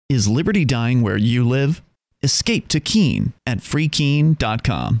Is liberty dying where you live? Escape to Keene at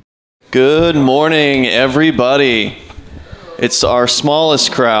freekeene.com. Good morning, everybody. It's our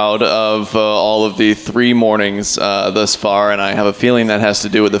smallest crowd of all of the 3 mornings thus far, and I have a feeling that has to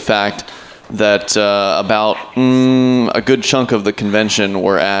do with the fact that about a good chunk of the convention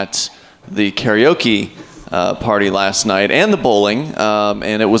were at the karaoke party last night and the bowling,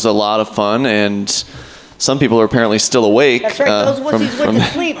 and it was a lot of fun, and some people are apparently still awake. That's right, those wussies went to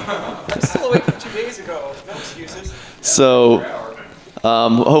sleep. I was still awake 2 days ago. No excuses. So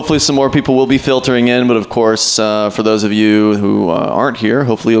hopefully some more people will be filtering in, but of course, for those of you who aren't here,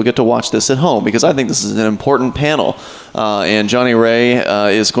 hopefully you'll get to watch this at home, because I think this is an important panel. And Jonny Ray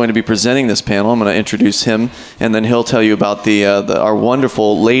is going to be presenting this panel. I'm going to introduce him, and then he'll tell you about our wonderful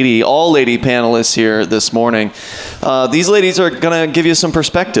all-lady panelists here this morning. These ladies are going to give you some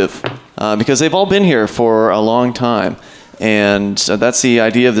perspective, because they've all been here for a long time. And that's the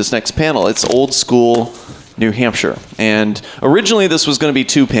idea of this next panel. It's old school New Hampshire. And originally this was going to be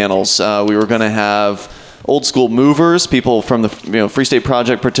 2 panels. We were going to have old school movers, people from the Free State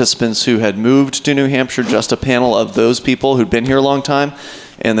Project participants who had moved to New Hampshire, just a panel of those people who'd been here a long time,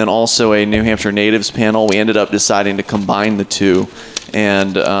 and then also a New Hampshire natives panel. We ended up deciding to combine the 2.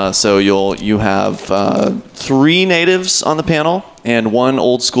 And so you have 3 natives on the panel and 1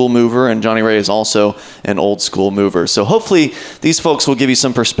 old school mover, and Jonny Ray is also an old school mover. So hopefully these folks will give you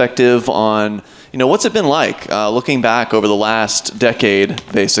some perspective on what's it been like looking back over the last decade,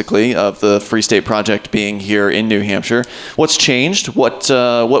 basically, of the Free State Project being here in New Hampshire. What's changed? What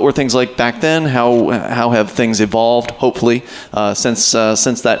were things like back then? How have things evolved, hopefully, since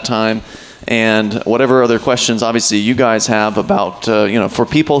that time? And whatever other questions, obviously, you guys have about, for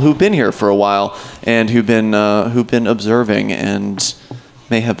people who've been here for a while and who've been observing and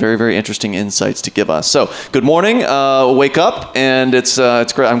may have very, very interesting insights to give us. So, good morning. Wake up, and it's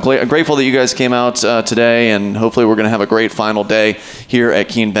great. I'm grateful that you guys came out today, and hopefully we're going to have a great final day here at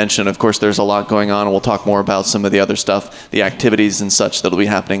Keenevention. Of course, there's a lot going on, and we'll talk more about some of the other stuff, the activities and such that'll be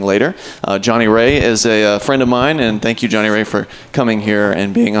happening later. Jonny Ray is a friend of mine, and thank you, Jonny Ray, for coming here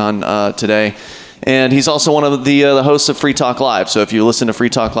and being on today. And he's also one of the hosts of Free Talk Live. So if you listen to Free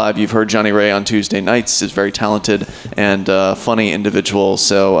Talk Live, you've heard Jonny Ray on Tuesday nights. He's a very talented and funny individual.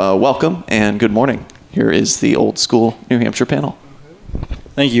 So welcome and good morning. Here is the old school New Hampshire panel.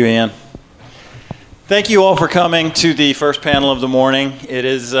 Thank you, Ian. Thank you all for coming to the first panel of the morning.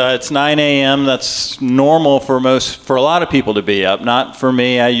 It's 9 a.m. That's normal for a lot of people to be up. Not for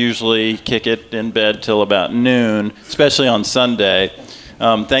me. I usually kick it in bed till about noon, especially on Sunday.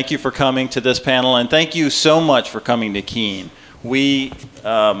 Thank you for coming to this panel, and thank you so much for coming to Keene. We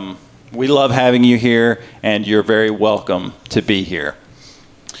love having you here, and you're very welcome to be here.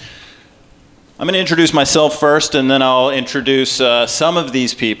 I'm going to introduce myself first, and then I'll introduce some of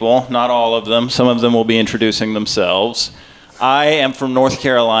these people, not all of them. Some of them will be introducing themselves. I am from North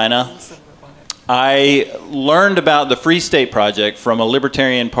Carolina. I learned about the Free State Project from a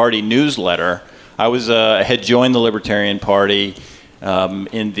Libertarian Party newsletter. I had joined the Libertarian Party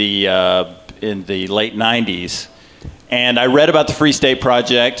in the late 90s, and I read about the Free State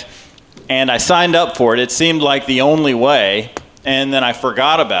Project, and I signed up for it. It seemed like the only way, and then I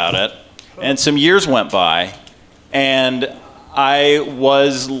forgot about it, and some years went by, and I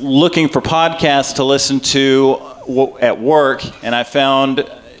was looking for podcasts to listen to at work, and I found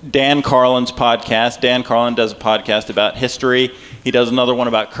Dan Carlin's podcast. Dan Carlin does a podcast about history. He does another one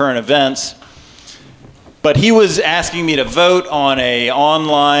about current events. But he was asking me to vote on a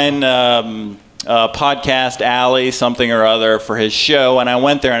online podcast alley, something or other, for his show. And I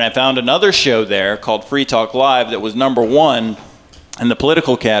went there and I found another show there called Free Talk Live that was #1 in the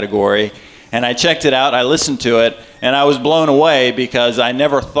political category. And I checked it out, I listened to it, and I was blown away because I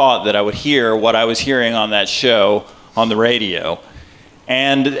never thought that I would hear what I was hearing on that show on the radio.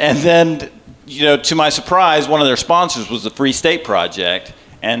 And then, to my surprise, one of their sponsors was the Free State Project.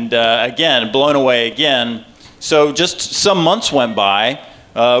 And again, blown away again. So just some months went by.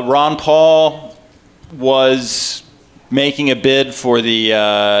 Ron Paul was making a bid for the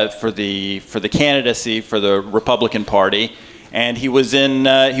candidacy for the Republican Party, and he was in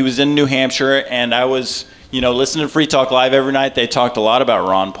New Hampshire. And I was listening to Free Talk Live every night. They talked a lot about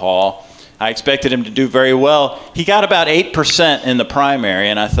Ron Paul. I expected him to do very well. He got about 8% in the primary,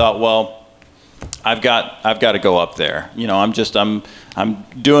 and I thought, well, I've got to go up there. I'm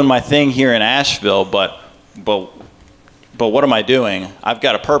doing my thing here in Asheville, but what am I doing? I've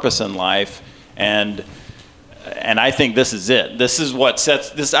got a purpose in life, and I think this is it. This is what sets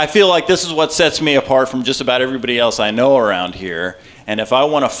this. I feel like this is what sets me apart from just about everybody else I know around here. And if I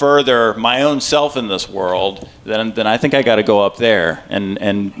want to further my own self in this world, then I think I got to go up there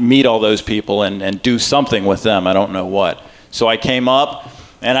and meet all those people and do something with them. I don't know what. So I came up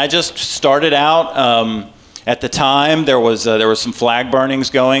and I just started out. At the time, there was some flag burnings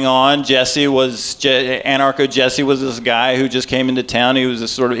going on. Anarcho Jesse was this guy who just came into town. He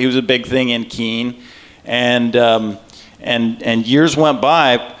was a big thing in Keene, and years went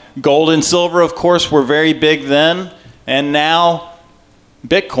by. Gold and silver, of course, were very big then, and now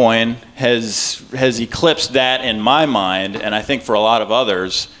Bitcoin has eclipsed that in my mind, and I think for a lot of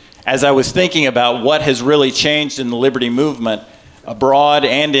others. As I was thinking about what has really changed in the liberty movement abroad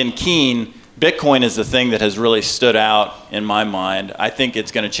and in Keene, Bitcoin is the thing that has really stood out in my mind. I think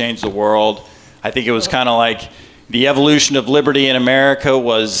it's going to change the world. I think it was kind of like the evolution of liberty in America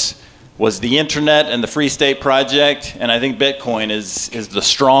was the internet and the Free State Project, and I think Bitcoin is the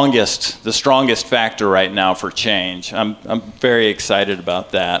strongest factor right now for change. I'm very excited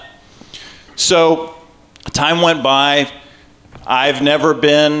about that. So time went by. I've never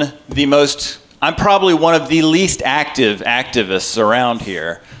been I'm probably one of the least active activists around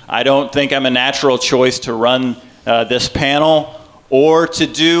here. I don't think I'm a natural choice to run this panel or to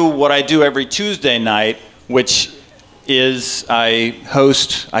do what I do every Tuesday night, which is I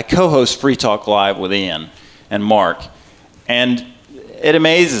co-host Free Talk Live with Ian and Mark. And it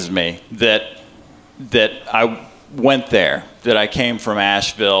amazes me that I went there, that I came from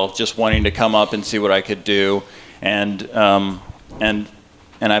Asheville just wanting to come up and see what I could do. And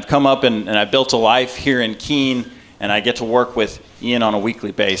I've come up and I built a life here in Keene, and I get to work with Ian on a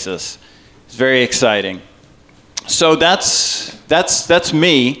weekly basis. It's very exciting. So that's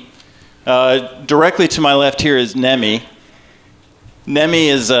me. Directly to my left here is Nemi. Nemi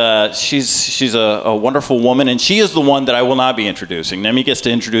is she's a wonderful woman, and she is the one that I will not be introducing. Nemi gets to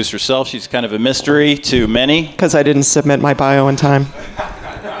introduce herself. She's kind of a mystery to many. Because I didn't submit my bio in time.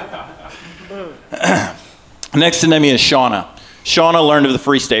 Next to Nemi is Shaunna. Shaunna learned of the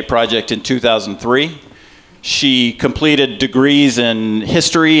Free State Project in 2003. She completed degrees in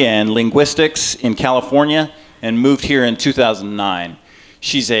history and linguistics in California and moved here in 2009.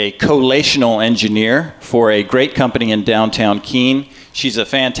 She's a collational engineer for a great company in downtown Keene. She's a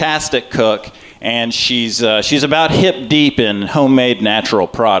fantastic cook, and she's about hip deep in homemade natural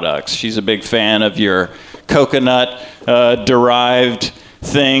products. She's a big fan of your coconut derived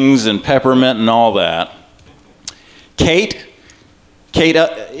things and peppermint and all that. Kate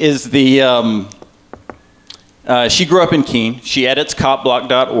is the she grew up in Keene. She edits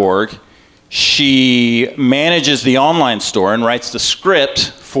copblock.org. She manages the online store and writes the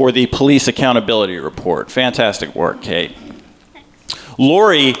script for the police accountability report. Fantastic work, Kate.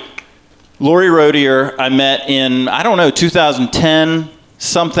 Lorri Rodier, I met in, 2010,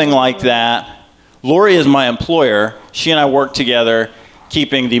 something like that. Lorri is my employer. She and I work together,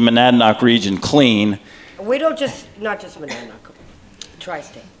 keeping the Monadnock region clean. We don't not just Monadnock,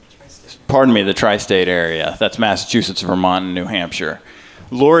 tri-state. Pardon me, the tri-state area. That's Massachusetts, Vermont, and New Hampshire.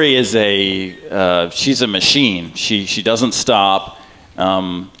 Lorri is she's a machine. She doesn't stop.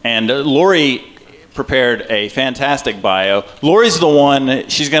 And Lorri prepared a fantastic bio. Lori's the one,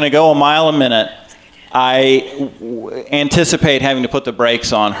 she's going to go a mile a minute. I anticipate having to put the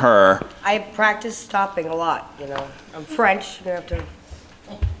brakes on her. I practice stopping a lot, I'm French, you have to...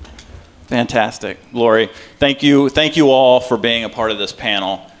 Fantastic. Lorri, thank you all for being a part of this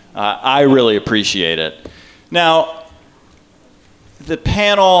panel. I really appreciate it. Now, the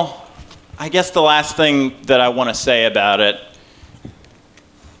panel, I guess the last thing that I want to say about it,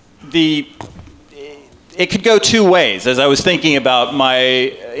 it could go two ways as I was thinking about my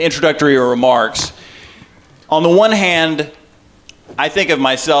introductory remarks. On the one hand, I think of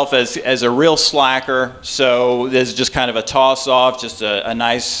myself as a real slacker, so this is just kind of a toss-off, just a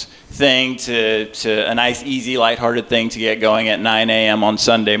nice thing a nice, easy, lighthearted thing to get going at 9 a.m. on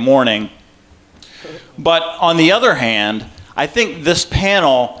Sunday morning. But on the other hand, I think this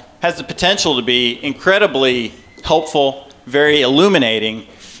panel has the potential to be incredibly helpful, very illuminating,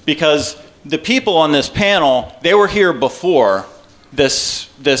 because the people on this panel, they were here before this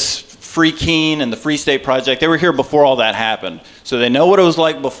Free Keene and the Free State Project. They were here before all that happened. So they know what it was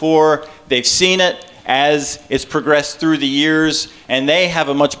like before. They've seen it as it's progressed through the years, and they have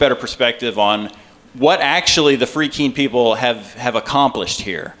a much better perspective on what actually the Free Keene people have accomplished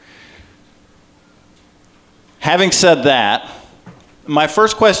here. Having said that, my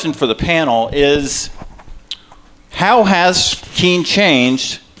first question for the panel is, how has Keene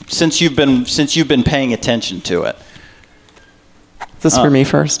changed since you've been paying attention to it? This is for me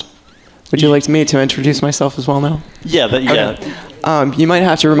first. Would you like me to introduce myself as well now? Yeah, Okay. You might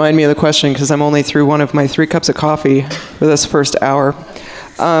have to remind me of the question because I'm only through one of my 3 cups of coffee for this first hour.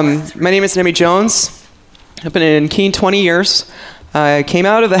 My name is Nemi Jones. I've been in Keene 20 years. I came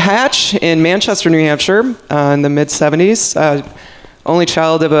out of the hatch in Manchester, New Hampshire in the mid-'70s. Only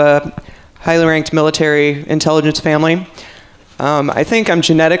child of a highly ranked military intelligence family. I think I'm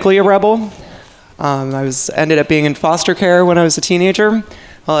genetically a rebel. I ended up being in foster care when I was a teenager.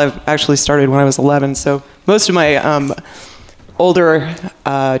 Well, I actually started when I was 11, so most of my older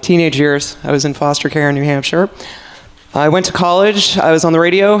teenage years I was in foster care in New Hampshire. I went to college. I was on the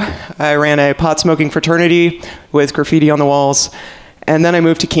radio. I ran a pot-smoking fraternity with graffiti on the walls. And then I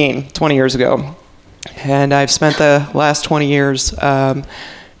moved to Keene 20 years ago. And I've spent the last 20 years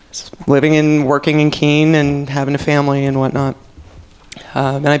living and working in Keene and having a family and whatnot.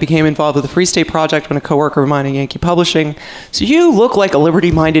 And I became involved with the Free State Project when a coworker of mine in Yankee Publishing. So you look like a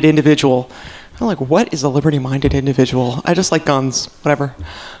liberty-minded individual. I'm like, what is a liberty-minded individual? I just like guns, whatever.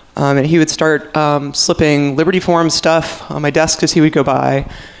 And he would start slipping Liberty Forum stuff on my desk as he would go by.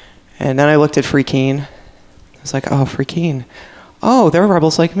 And then I looked at Free Keene. I was like, oh, Free Keene. Oh, they're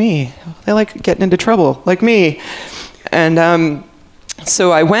rebels like me. They like getting into trouble, like me. And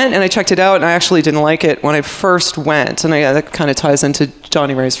so I went and I checked it out, and I actually didn't like it when I first went. And that kind of ties into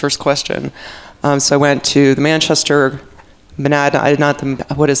Jonny Ray's first question. So I went to the Manchester,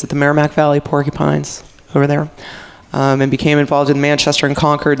 the Merrimack Valley Porcupines over there. And became involved in Manchester and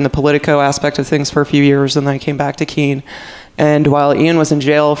Concord and the Politico aspect of things for a few years, and then I came back to Keene. And while Ian was in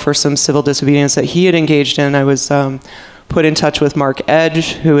jail for some civil disobedience that he had engaged in, I was put in touch with Mark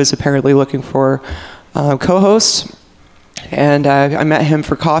Edge, who is apparently looking for co-hosts. And I met him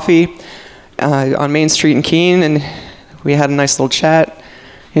for coffee on Main Street in Keene, and we had a nice little chat.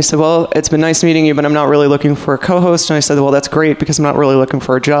 He said, well, it's been nice meeting you, but I'm not really looking for a co-host. And I said, well, that's great, because I'm not really looking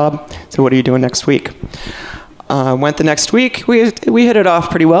for a job. So what are you doing next week? Went the next week. We hit it off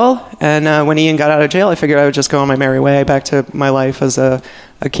pretty well. And when Ian got out of jail, I figured I would just go on my merry way back to my life as a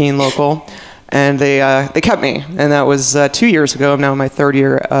Keene local. And they kept me. And that was 2 years ago. I'm now in my 3rd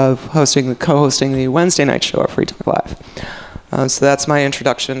year of co-hosting the Wednesday night show at Free Talk Live. So that's my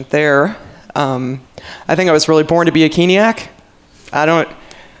introduction there. I think I was really born to be a Keeniac.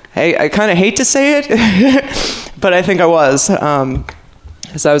 I kind of hate to say it, but I think I was.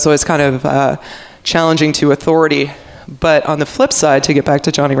 Because I was always kind of challenging to authority. But on the flip side, to get back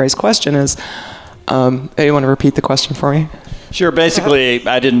to Jonny Ray's question is, you want to repeat the question for me? Sure. Basically,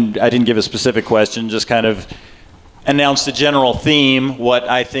 I didn't give a specific question, just kind of announced a general theme. What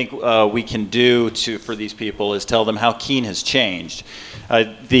I think we can do for these people is tell them how Keene has changed.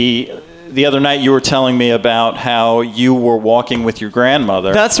 The other night you were telling me about how you were walking with your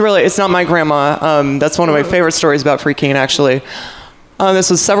grandmother. It's not my grandma. That's one of my favorite stories about Free Keene, actually.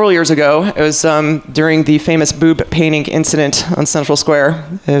 This was several years ago. It was during the famous boob painting incident on Central Square.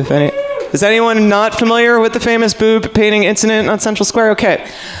 Is anyone not familiar with the famous boob painting incident on Central Square? Okay.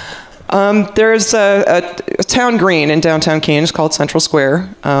 There's a town green in downtown Keene. It's called Central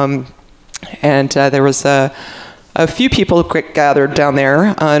Square. And there was a few people gathered down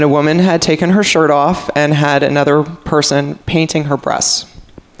there, and a woman had taken her shirt off and had another person painting her breasts.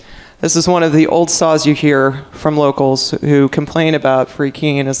 This is one of the old saws you hear from locals who complain about Free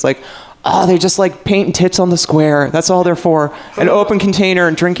Keene. It's like, oh, they just like painting tits on the square. That's all they're for. An open container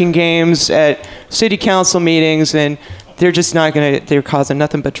and drinking games at city council meetings, and they're just they're causing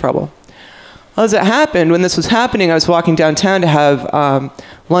nothing but trouble. As it happened, when this was happening, I was walking downtown to have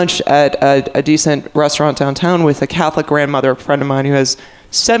lunch at a decent restaurant downtown with a Catholic grandmother, a friend of mine who has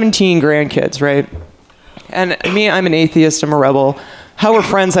 17 grandkids, right? And me, I'm an atheist, I'm a rebel. How we're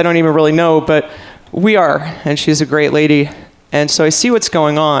friends, I don't even really know, but we are, and she's a great lady. And so I see what's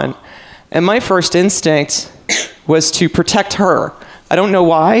going on. And my first instinct was to protect her. I don't know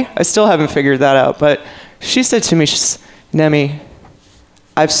why. I still haven't figured that out. But she said to me, Nemi,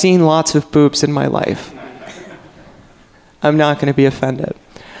 I've seen lots of boobs in my life. I'm not going to be offended.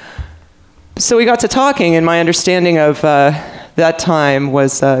 So we got to talking, and my understanding of that time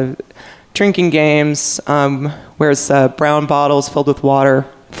was drinking games, where's brown bottles filled with water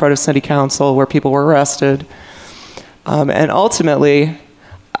in front of city council where people were arrested. And ultimately,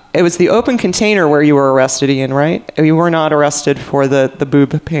 it was the open container where you were arrested, Ian, right? You were not arrested for the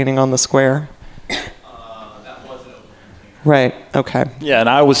boob painting on the square. That was an open container. Right, okay. Yeah, and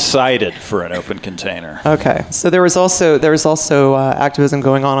I was cited for an open container. Okay, so there was also activism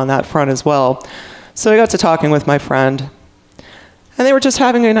going on that front as well. So I got to talking with my friend, and they were just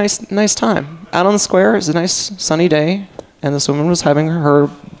having a nice time. Out on the square, it was a nice sunny day, and this woman was having her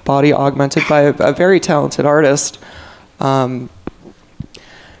body augmented by a very talented artist. But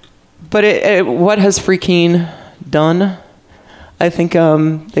what has Free Keene done? I think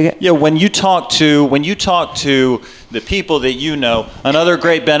yeah. When you talk to the people that you know, another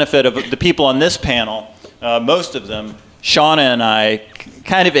great benefit of the people on this panel, most of them, Shaunna and I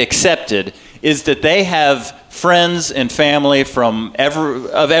kind of accepted, is that they have friends and family from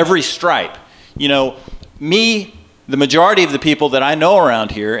every stripe. You know, me, the majority of the people that I know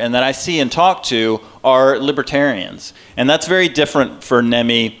around here and that I see and talk to are libertarians, and that's very different for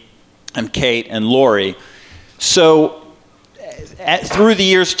Nemi and Kate and Lorri. So through the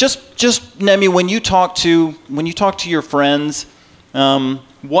years, just Nemi, when you talk to your friends,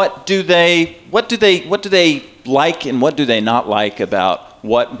 what do they like and what do they not like about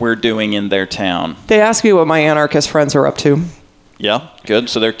what we're doing in their town? They ask me what my anarchist friends are up to. Yeah, good.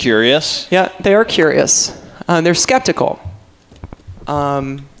 So they're curious. Yeah, they are curious. They're skeptical.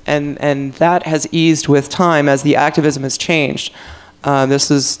 And that has eased with time as the activism has changed.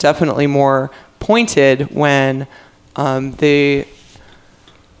 This is definitely more pointed when I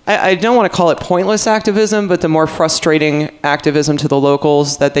don't want to call it pointless activism, but the more frustrating activism to the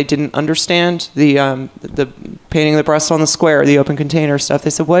locals that they didn't understand, the painting the breasts on the square, the open container stuff. They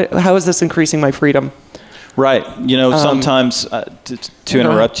said, how is this increasing my freedom? Right. You know, sometimes, to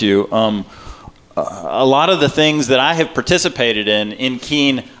interrupt you, a lot of the things that I have participated in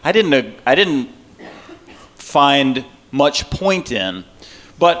Keene, I didn't find much point in.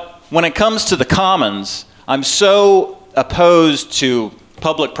 But when it comes to the commons, I'm so opposed to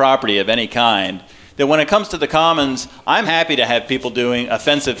public property of any kind that when it comes to the commons, I'm happy to have people doing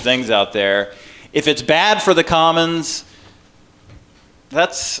offensive things out there. If it's bad for the commons,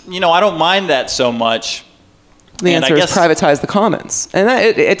 that's, you know, I don't mind that so much. The answer is privatize the commons. And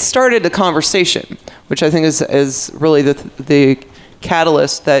it started a conversation, which I think is really the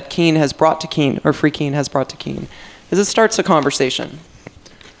catalyst that Keene has brought to Keene, or Free Keene has brought to Keene, is it starts a conversation.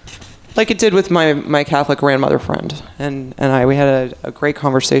 Like it did with my Catholic grandmother friend. And we had a great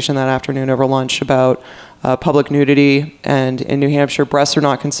conversation that afternoon over lunch about public nudity. And in New Hampshire, breasts are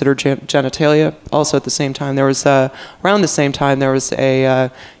not considered genitalia. Also at the same time, around the same time, there was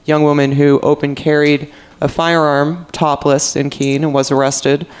a young woman who open carried a firearm topless in Keene and was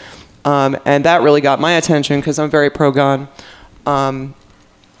arrested. And that really got my attention because I'm very pro-gun.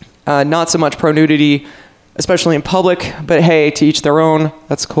 Not so much pro-nudity, especially in public, but hey, to each their own,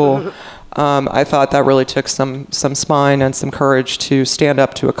 that's cool. I thought that really took some spine and some courage to stand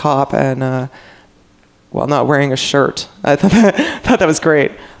up to a cop and, while not wearing a shirt. I thought that was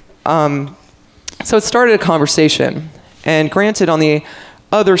great. So it started a conversation. And granted, on the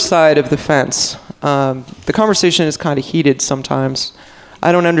other side of the fence, the conversation is kind of heated sometimes.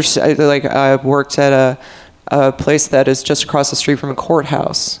 I don't understand, like I worked at a place that is just across the street from a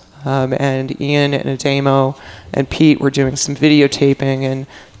courthouse. And Ian and Ademo and Pete were doing some videotaping, and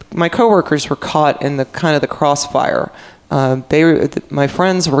my coworkers were caught in the kind of the crossfire. My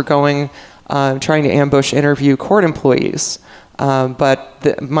friends were going, trying to ambush interview court employees,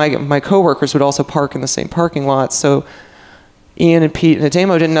 but my coworkers would also park in the same parking lot. So Ian and Pete and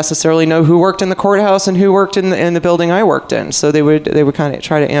Ademo didn't necessarily know who worked in the courthouse and who worked in the building I worked in. So they would kind of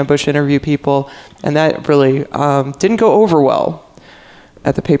try to ambush interview people, and that really didn't go over well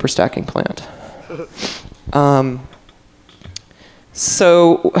at the paper stacking plant.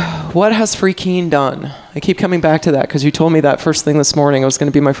 So what has Free Keene done? I keep coming back to that because you told me that first thing this morning. It was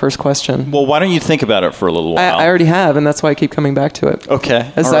going to be my first question. Well, why don't you think about it for a little while? I already have, and that's why I keep coming back to it.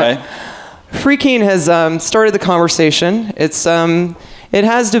 Okay, all right. Free Keene has started the conversation. It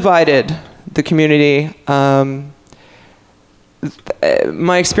has divided the community.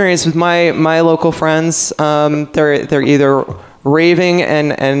 My experience with my local friends, they're either raving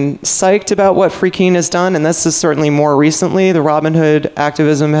and psyched about what Free Keene has done, and this is certainly more recently. The Robin Hood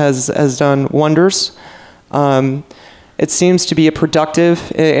activism has done wonders. It seems to be a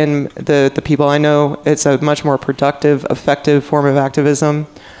productive, in the people I know, it's a much more productive, effective form of activism.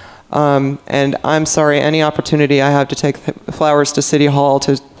 And I'm sorry, any opportunity I have to take flowers to City Hall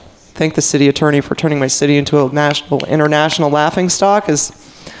to thank the city attorney for turning my city into a international laughingstock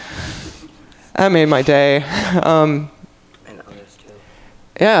that made my day.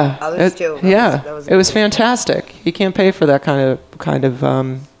 Yeah, Others too. It was fantastic. You can't pay for that kind of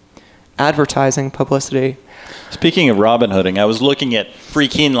advertising publicity. Speaking of Robin Hooding, I was looking at Free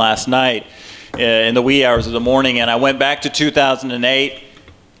Keene last night in the wee hours of the morning, and I went back to 2008,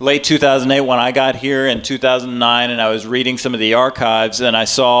 late 2008 when I got here in 2009, and I was reading some of the archives, and I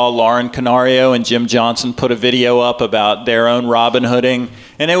saw Lauren Canario and Jim Johnson put a video up about their own Robin Hooding,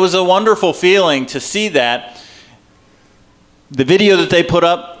 and it was a wonderful feeling to see that. The video that they put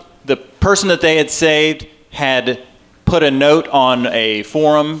up, the person that they had saved had put a note on a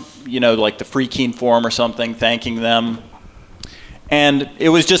forum, you know, like the Free Keene forum or something, thanking them. And it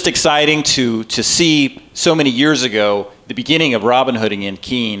was just exciting to see so many years ago the beginning of Robin Hooding in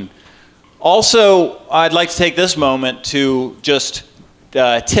Keene. Also, I'd like to take this moment to just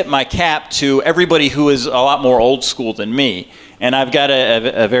tip my cap to everybody who is a lot more old school than me. And I've got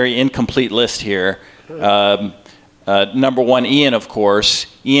a very incomplete list here. Number one, Ian, of course.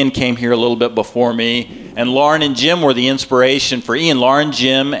 Ian came here a little bit before me. And Lauren and Jim were the inspiration for Ian. Lauren,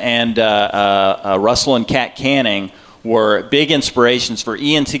 Jim, and Russell and Kat Canning were big inspirations for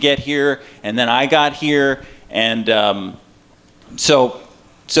Ian to get here. And then I got here. And so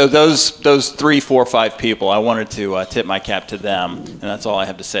those 3, 4, 5 people, I wanted to tip my cap to them. And that's all I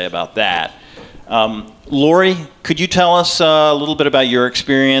have to say about that. Lorri, could you tell us a little bit about your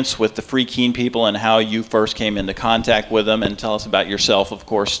experience with the Free Keene people and how you first came into contact with them, and tell us about yourself, of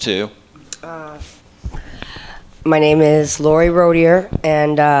course, too? My name is Lorri Rodier,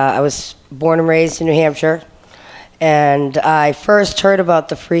 and I was born and raised in New Hampshire. And I first heard about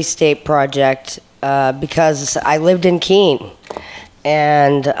the Free State Project because I lived in Keene.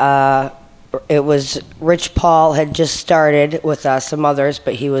 And it was Rich Paul had just started with some others,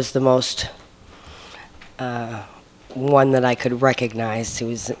 but he was the most one that I could recognize. He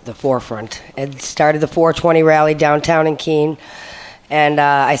was at the forefront. And started the 420 rally downtown in Keene. And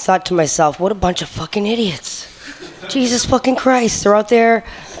I thought to myself, what a bunch of fucking idiots. Jesus fucking Christ. They're out there,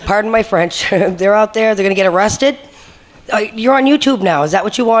 pardon my French, they're out there, they're going to get arrested. You're on YouTube now. Is that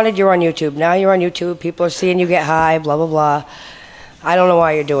what you wanted? You're on YouTube. Now you're on YouTube. People are seeing you get high, blah, blah, blah. I don't know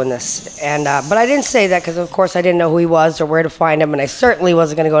why you're doing this. And but I didn't say that because, of course, I didn't know who he was or where to find him. And I certainly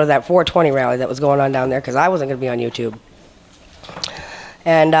wasn't going to go to that 420 rally that was going on down there because I wasn't going to be on YouTube.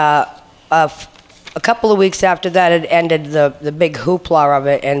 And a couple of weeks after that, it ended the big hoopla of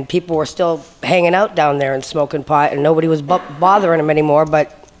it. And people were still hanging out down there and smoking pot. And nobody was bothering them anymore.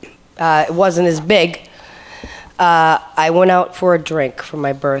 But it wasn't as big. I went out for a drink for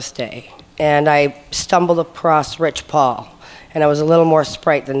my birthday. And I stumbled across Rich Paul. And I was a little more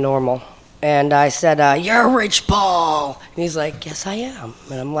Sprite than normal. And I said, you're Rich Paul. And he's like, yes, I am.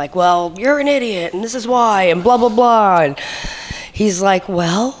 And I'm like, well, you're an idiot, and this is why, and blah, blah, blah. And he's like,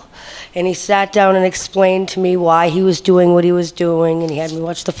 well, and he sat down and explained to me why he was doing what he was doing. And he had me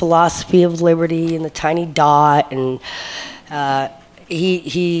watch The Philosophy of Liberty and The Tiny Dot. And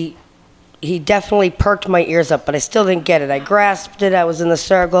he definitely perked my ears up, but I still didn't get it. I grasped it. I was in the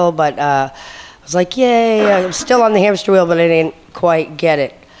circle, but I was like, yay, I'm still on the hamster wheel, but I didn't quite get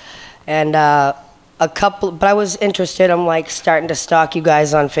it. And but I was interested. I'm like starting to stalk you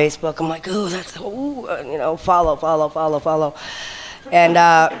guys on Facebook. I'm like, follow. And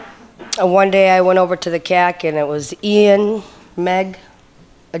one day I went over to the CAC, and it was Ian, Meg,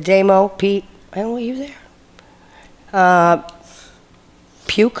 Ademo, Pete. I don't know, were you there?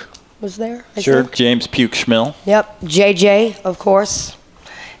 Puke was there, I think. James Puke Schmill. Yep, JJ, of course.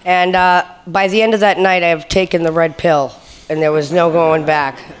 And by the end of that night, I have taken the red pill, and there was no going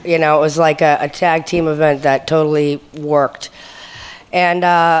back. You know, it was like a tag team event that totally worked. And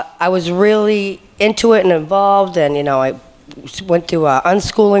I was really into it and involved, and, you know, I went through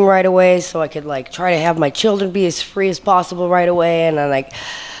unschooling right away so I could, like, try to have my children be as free as possible right away. And I, like,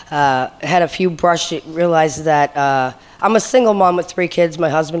 had a few realized that I'm a single mom with 3 kids. My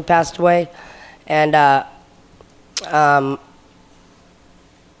husband passed away. And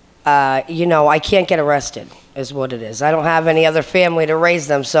you know, I can't get arrested, is what it is. I don't have any other family to raise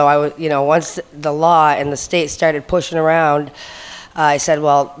them. So I was, you know, once the law and the state started pushing around, I said,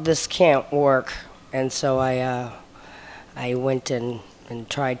 well, this can't work. And so I went and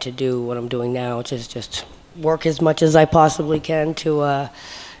tried to do what I'm doing now, which is just work as much as I possibly can to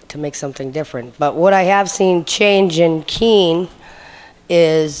make something different. But what I have seen change in Keene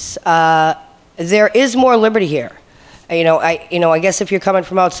is there is more liberty here. I guess if you're coming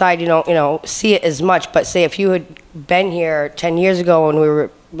from outside, you don't, see it as much. But say if you had been here 10 years ago when we were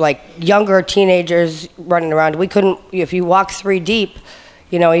like younger teenagers running around, we couldn't. If you walk 3 deep,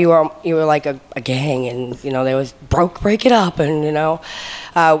 you were like a gang, and there was break it up, and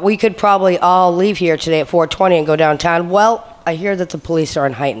we could probably all leave here today at 4:20 and go downtown. Well, I hear that the police are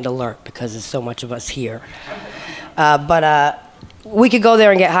on heightened alert because there's so much of us here. But we could go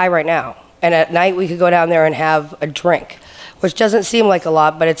there and get high right now. And at night, we could go down there and have a drink, which doesn't seem like a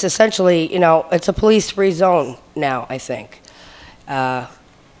lot, but it's essentially, it's a police-free zone now, I think.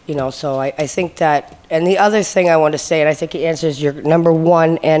 So I think that, and the other thing I want to say, and I think it answers your number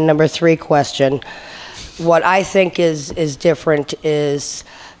 1 and number 3 question, what I think is different is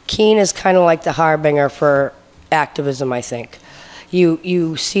Keene is kind of like the harbinger for activism, I think.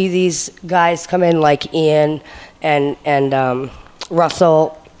 You see these guys come in like Ian and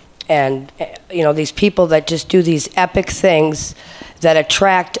Russell and these people that just do these epic things that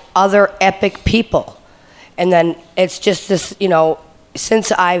attract other epic people. And then it's just this,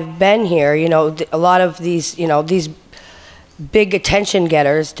 since I've been here, a lot of these, these big attention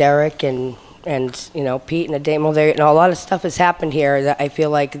getters, Derek and Pete and Adamo, a lot of stuff has happened here that I feel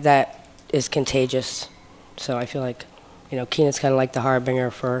like that is contagious. So I feel like, Keenan's kind of like the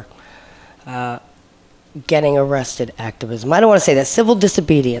harbinger for getting arrested activism. I don't want to say that. Civil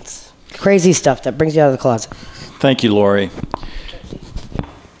disobedience. Crazy stuff that brings you out of the closet. Thank you, Lorri.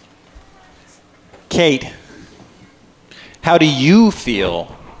 Kate, how do you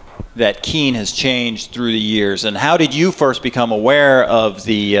feel that Keene has changed through the years, and how did you first become aware of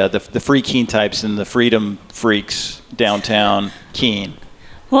the free Keene types and the freedom freaks downtown Keene?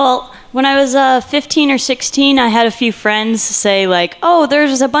 Well, when I was 15 or 16, I had a few friends say like, oh,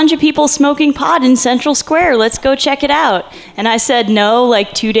 there's a bunch of people smoking pot in Central Square. Let's go check it out. And I said no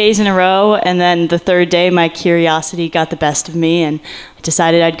like 2 days in a row. And then the third day, my curiosity got the best of me. And I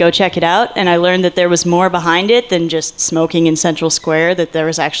decided I'd go check it out. And I learned that there was more behind it than just smoking in Central Square, that there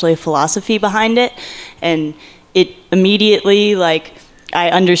was actually a philosophy behind it. And it immediately, like, I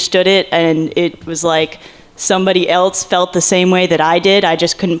understood it. And it was like, somebody else felt the same way that I did. I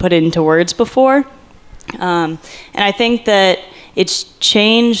just couldn't put it into words before. And I think that it's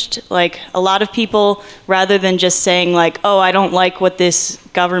changed, like, a lot of people, rather than just saying like, oh, I don't like what this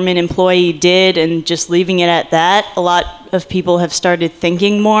government employee did and just leaving it at that, a lot of people have started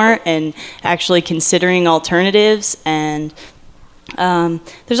thinking more and actually considering alternatives. And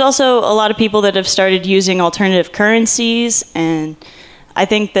there's also a lot of people that have started using alternative currencies. And I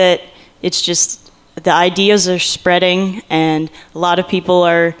think that it's just, the ideas are spreading, and a lot of people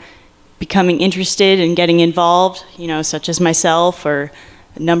are becoming interested and getting involved, such as myself or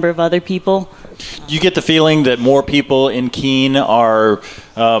a number of other people. You get the feeling that more people in Keene are,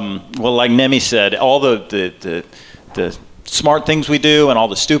 well, like Nemi said, all the smart things we do and all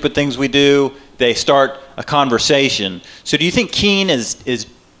the stupid things we do, they start a conversation. So do you think Keene is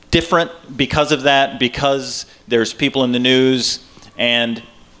different because of that, because there's people in the news and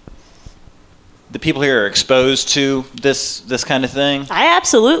the people here are exposed to this kind of thing? I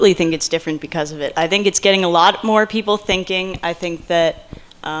absolutely think it's different because of it. I think it's getting a lot more people thinking. I think that,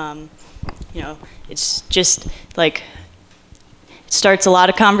 it's just like, it starts a lot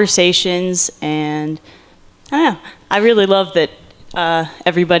of conversations, and I don't know. I really love that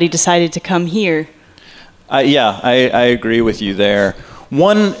everybody decided to come here. Yeah, I agree with you there.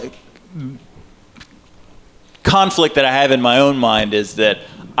 One conflict that I have in my own mind is that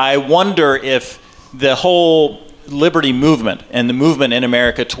I wonder if the whole liberty movement and the movement in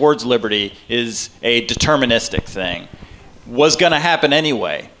America towards liberty is a deterministic thing. Was going to happen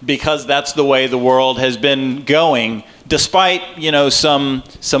anyway, because that's the way the world has been going. Despite, some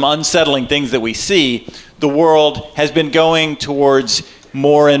unsettling things that we see, the world has been going towards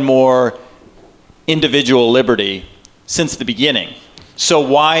more and more individual liberty since the beginning. So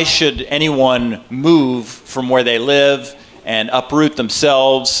why should anyone move from where they live and uproot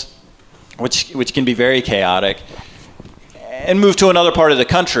themselves, which can be very chaotic, and move to another part of the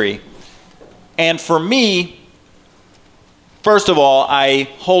country? And for me, first of all, I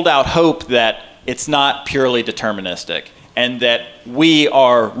hold out hope that it's not purely deterministic and that we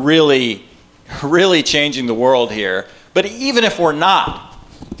are really, really changing the world here. But even if we're not,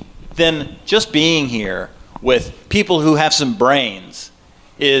 then just being here with people who have some brains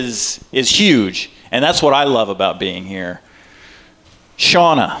is huge. And that's what I love about being here.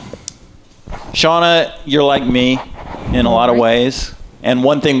 Shaunna, you're like me in a lot of ways. And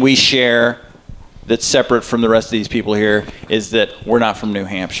one thing we share that's separate from the rest of these people here is that we're not from New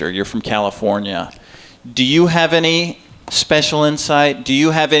Hampshire. You're from California. Do you have any special insight? Do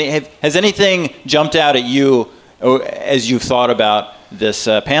you have any, has anything jumped out at you as you've thought about this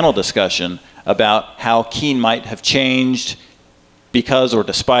panel discussion about how Keene might have changed because or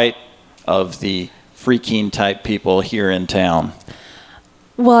despite of the free Keene type people here in town?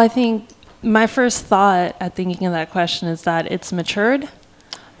 Well, I think my first thought at thinking of that question is that it's matured,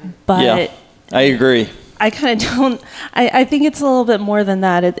 but yeah, I agree. I kind of don't. I think it's a little bit more than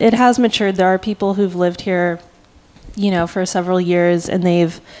that. It has matured. There are people who've lived here, for several years, and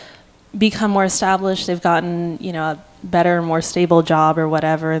they've become more established. They've gotten, a better, more stable job or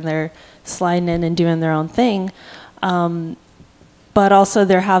whatever, and they're sliding in and doing their own thing. But also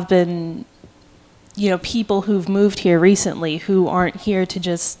there have been, people who've moved here recently who aren't here to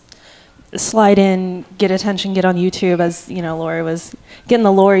just slide in, get attention, get on YouTube, as Lorri was getting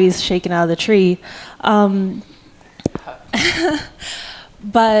the Lorries shaken out of the tree,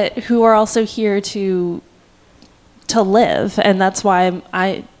 but who are also here to live, and that's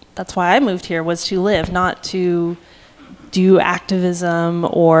why that's why I moved here, was to live, not to do activism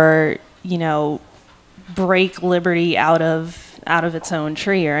or, you know, break liberty out of its own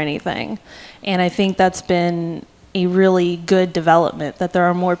tree or anything. And I think that's been a really good development, that there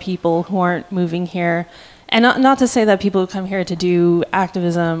are more people who aren't moving here. And not to say that people who come here to do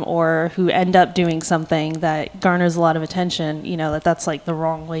activism or who end up doing something that garners a lot of attention, you know, that's like the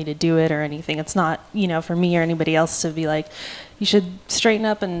wrong way to do it or anything. It's not, you know, for me or anybody else to be like, you should straighten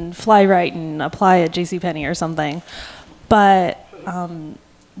up and fly right and apply at JCPenney or something. But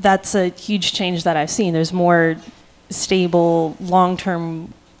that's a huge change that I've seen. There's more stable,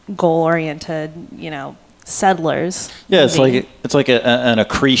 long-term, goal-oriented, you know, settlers. Yeah, it's like an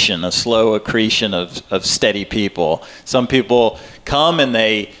accretion, a slow accretion of steady people. Some people come and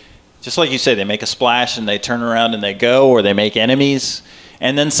they, just like you say, they make a splash and they turn around and they go, or they make enemies.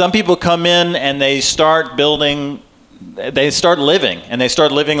 And then some people come in and they start building, they start living, and they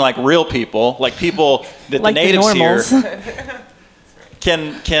start living like real people, like people that like the natives the here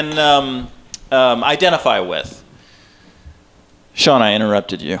can identify with. Sean, I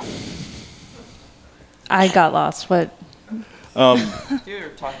interrupted you. I got lost. What? You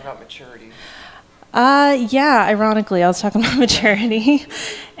were talking about maturity. Yeah, ironically, I was talking about maturity.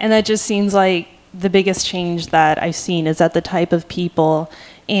 And that just seems like the biggest change that I've seen is that the type of people.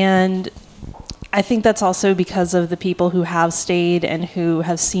 And I think that's also because of the people who have stayed and who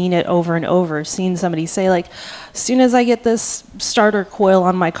have seen it over and over. Seen somebody say, like, as soon as I get this starter coil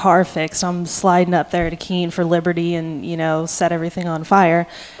on my car fixed, I'm sliding up there to Keene for liberty and, you know, set everything on fire.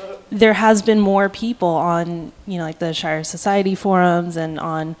 There has been more people on, you know, like the Shire Society forums and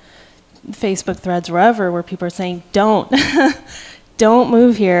on Facebook threads, wherever, where people are saying, don't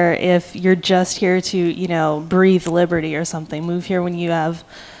move here if you're just here to, you know, breathe liberty or something. Move here when you have,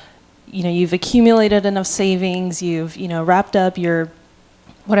 you know, you've accumulated enough savings, you've, you know, wrapped up your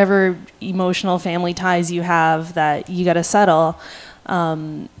whatever emotional family ties you have that you got to settle,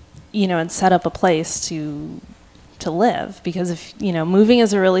 you know, and set up a place to live. Because if, you know, moving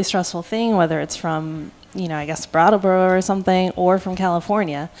is a really stressful thing, whether it's from, you know, I guess Brattleboro or something, or from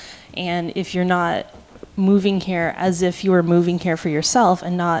California. And if you're not moving here as if you were moving here for yourself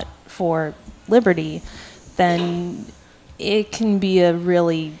and not for liberty, then it can be a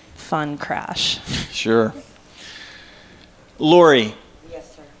really fun crash. Sure. Lorri.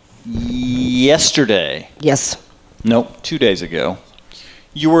 Yes, sir. Yesterday. Yes. Nope, 2 days ago.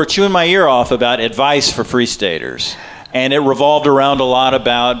 You were chewing my ear off about advice for Free Staters, and it revolved around a lot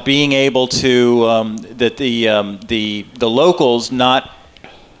about being able to that the locals not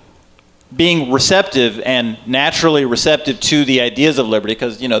being receptive and naturally receptive to the ideas of liberty,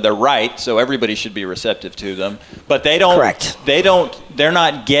 because, you know, they're right, so everybody should be receptive to them. But they don't. Correct. They're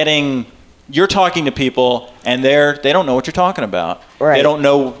not getting. You're talking to people, and they don't know what you're talking about. Right. They don't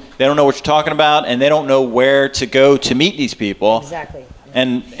know what you're talking about, and they don't know where to go to meet these people. Exactly.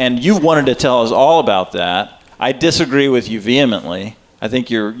 And you wanted to tell us all about that. I disagree with you vehemently. I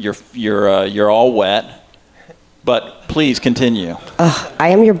think you're all wet. But please continue. I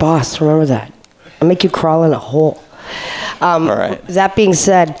am your boss. Remember that. I'll make you crawl in a hole. All right. That being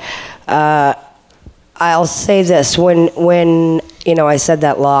said, I'll say this: when you know, I said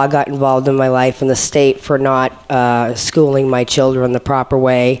that law got involved in my life and the state for not schooling my children the proper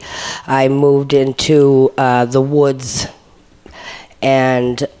way, I moved into the woods.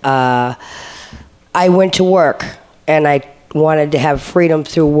 And I went to work, and I wanted to have freedom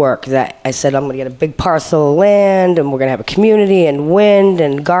through work. That I said, I'm going to get a big parcel of land, and we're going to have a community and wind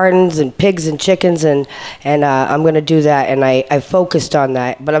and gardens and pigs and chickens, and I'm going to do that. And I focused on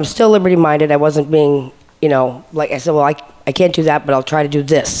that. But I'm still liberty-minded. I wasn't being, you know, like I said, well, I can't do that, but I'll try to do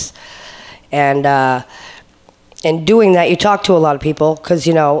this. And in doing that, you talk to a lot of people, because,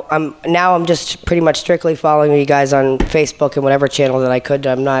 you know, I'm just pretty much strictly following you guys on Facebook and whatever channel that I could.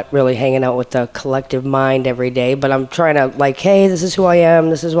 I'm not really hanging out with the collective mind every day, but I'm trying to, like, hey, this is who I am,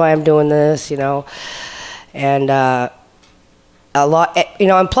 this is why I'm doing this, you know. And a lot, you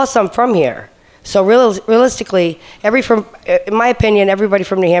know, and plus I'm from here. So realistically, in my opinion, everybody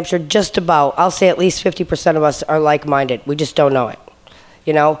from New Hampshire, just about, I'll say at least 50% of us are like-minded. We just don't know it.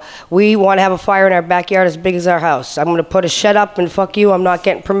 You know, we want to have a fire in our backyard as big as our house. I'm going to put a shed up and fuck you. I'm not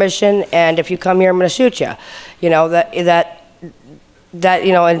getting permission. And if you come here, I'm going to shoot you. You know, that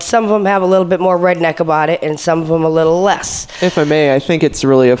you know, and some of them have a little bit more redneck about it, and some of them a little less. If I may, I think it's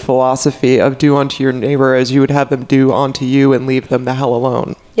really a philosophy of do unto your neighbor as you would have them do unto you, and leave them the hell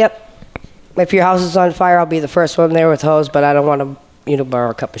alone. Yep. If your house is on fire, I'll be the first one there with hose, but I don't want to, you know,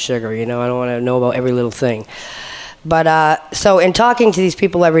 borrow a cup of sugar. You know, I don't want to know about every little thing. But so in talking to these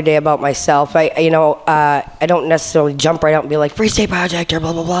people every day about myself, I don't necessarily jump right out and be like Free State Project or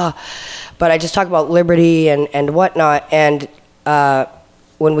blah blah blah, but I just talk about liberty and whatnot. And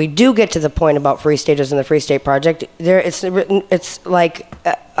when we do get to the point about Free Staters and the Free State Project, it's like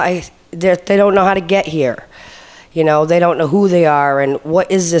they don't know how to get here. You know, they don't know who they are and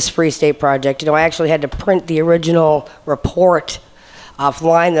what is this Free State Project. You know, I actually had to print the original report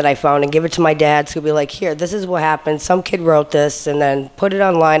offline that I found and give it to my dad, so he'll be like, here, this is what happened. Some kid wrote this and then put it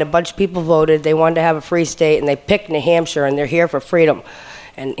online. A bunch of people voted. They wanted to have a free state, and they picked New Hampshire, and they're here for freedom.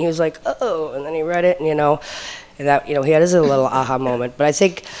 And he was like, oh, and then he read it, and, and that, he had his little aha moment. But I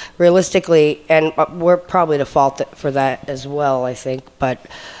think realistically, and we're probably to fault for that as well, I think, but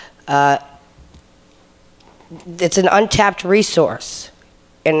it's an untapped resource.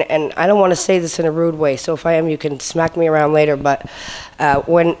 And I don't want to say this in a rude way, so if I am, you can smack me around later, but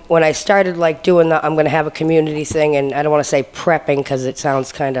when I started doing the I'm going to have a community thing, and I don't want to say prepping because it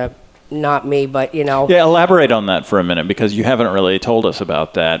sounds kind of not me, but Yeah, elaborate on that for a minute, because you haven't really told us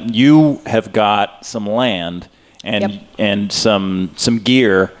about that. You have got some land and some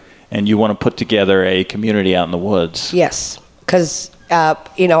gear, and you want to put together a community out in the woods. Yes, because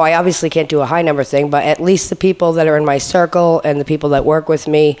I obviously can't do a high number thing, but at least the people that are in my circle and the people that work with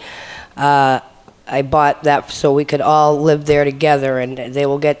me, I bought that so we could all live there together, and they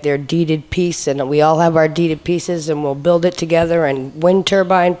will get their deeded piece, and we all have our deeded pieces, and we'll build it together, and wind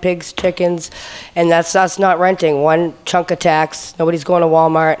turbine, pigs, chickens, and that's us not renting one chunk of tax. Nobody's going to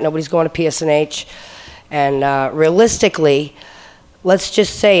Walmart, nobody's going to PSNH, and realistically, let's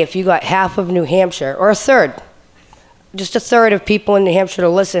just say if you got half of New Hampshire, or a third, just a third of people in New Hampshire to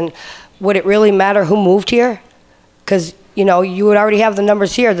listen, would it really matter who moved here? Because, you would already have the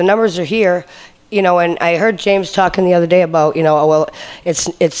numbers here. The numbers are here, and I heard James talking the other day about,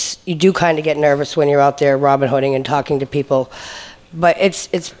 it's you do kind of get nervous when you're out there Robin Hooding and talking to people. But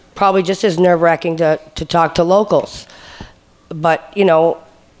it's probably just as nerve-wracking to talk to locals. But,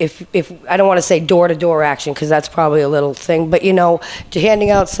 if I don't want to say door-to-door action, because that's probably a little thing, but, to handing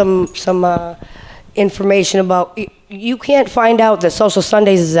out some information about, you can't find out that Social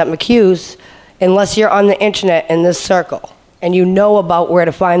Sundays is at McHugh's unless you're on the internet in this circle and you know about where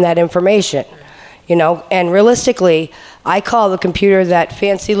to find that information, and realistically, I call the computer that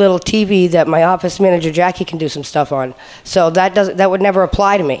fancy little TV that my office manager Jackie can do some stuff on, so that would never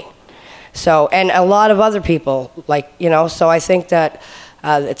apply to me. So, and a lot of other people, so I think that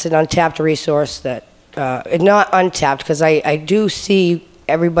it's an untapped resource that, not untapped, because I do see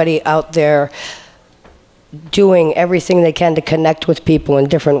everybody out there doing everything they can to connect with people in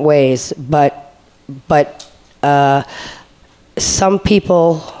different ways, but some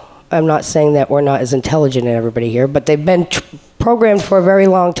people, I'm not saying that we're not as intelligent as everybody here, but they've been programmed for a very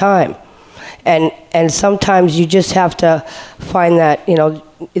long time, and sometimes you just have to find that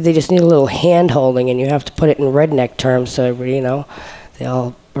they just need a little hand holding, and you have to put it in redneck terms so everybody they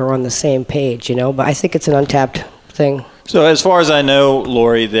all are on the same page, but I think it's an untapped thing. So as far as I know,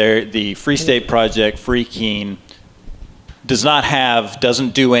 Lorri, the Free State Project, Free Keene,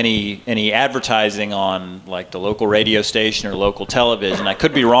 doesn't do any advertising on the local radio station or local television. I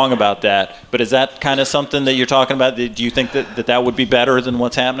could be wrong about that, but is that kind of something that you're talking about? Do you think that would be better than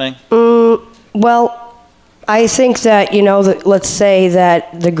what's happening? Well, I think that, let's say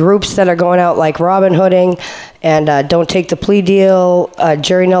that the groups that are going out like Robin Hooding and Don't Take the Plea Deal,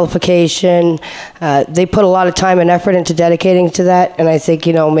 jury nullification, they put a lot of time and effort into dedicating to that. And I think,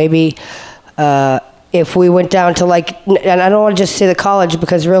 maybe if we went down to and I don't want to just say the college,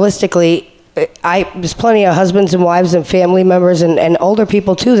 because realistically, there's plenty of husbands and wives and family members and older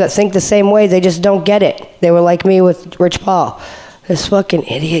people too that think the same way. They just don't get it. They were like me with Rich Paul. This fucking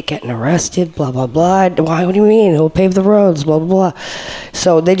idiot getting arrested, blah, blah, blah. Why, what do you mean? Who'll pave the roads, blah, blah, blah.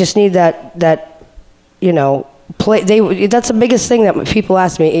 So they just need that that's the biggest thing that people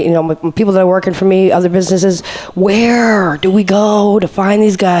ask me, people that are working for me, other businesses, where do we go to find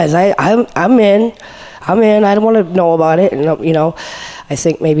these guys? I'm in. I don't want to know about it. And, I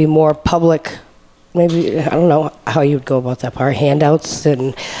think maybe more public, maybe, I don't know how you'd go about that part, handouts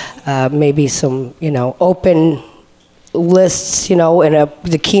and maybe some, open lists, and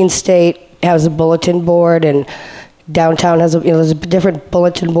the Keene State has a bulletin board, and downtown has there's different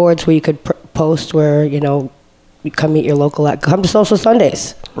bulletin boards where you could post where, you come meet your local, come to Social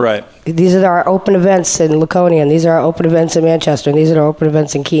Sundays. Right. These are our open events in Laconia, and these are our open events in Manchester, and these are our open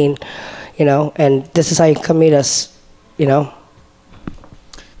events in Keene, and this is how you can come meet us, Thank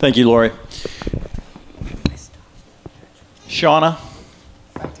you, Lorri. Shaunna?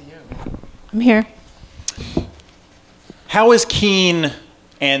 I'm here. How is Keene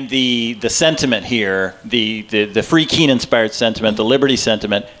and the sentiment here, the Free Keene inspired sentiment, the liberty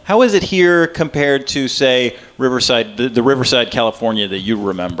sentiment, how is it here compared to, say, Riverside, the Riverside, California that you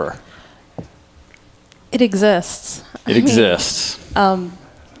remember? It exists. It exists.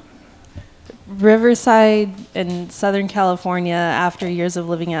 Riverside in Southern California, after years of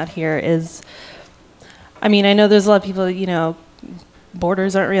living out here, is, I mean, I know there's a lot of people, you know,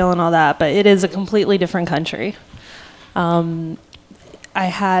 borders aren't real and all that, but it is a completely different country. I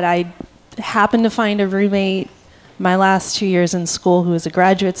happened to find a roommate my last 2 years in school who was a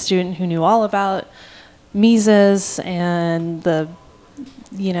graduate student who knew all about Mises and the,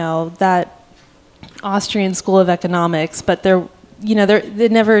 you know, that Austrian School of Economics, but there, you know,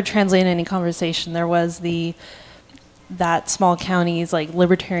 it never translated any conversation. There was that small county's like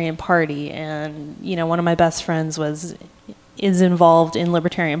Libertarian Party, and you know, one of my best friends is involved in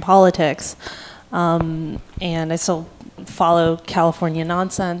libertarian politics, and I still follow California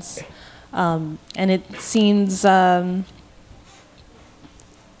nonsense, and it seems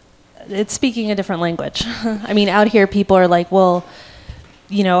it's speaking a different language. I mean, out here people are like, well,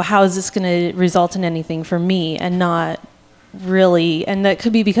 you know, how is this going to result in anything for me? And not really, and that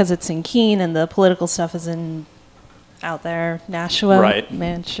could be because it's in Keene and the political stuff is in out there, Nashua, right.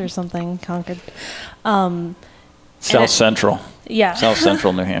 Manch or something, Concord. South Central. Yeah. South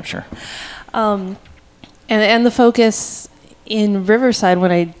Central New Hampshire. And the focus in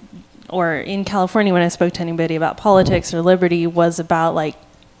Riverside or in California when I spoke to anybody about politics or liberty was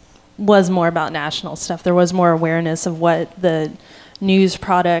more about national stuff. There was more awareness of what the news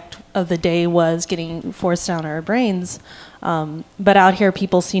product of the day was getting forced down our brains. But out here,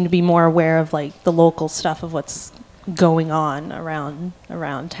 people seem to be more aware of like the local stuff of what's going on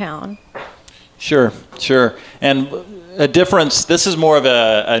around town. Sure. And a difference, this is more of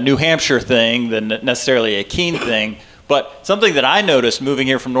a New Hampshire thing than necessarily a Keene thing, but something that I noticed moving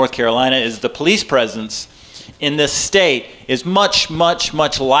here from North Carolina is the police presence in this state is much, much,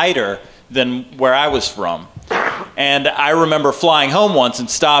 much lighter than where I was from. And I remember flying home once and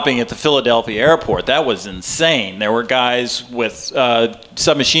stopping at the Philadelphia airport. That was insane. There were guys with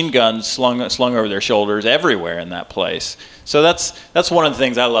submachine guns slung over their shoulders everywhere in that place. So that's one of the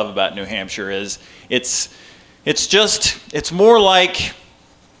things I love about New Hampshire is it's more like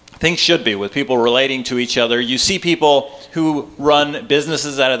things should be with people relating to each other. You see people who run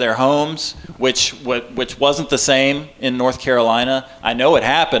businesses out of their homes, which wasn't the same in North Carolina. I know it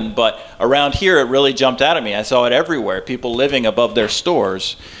happened, but around here it really jumped out at me. I saw it everywhere, people living above their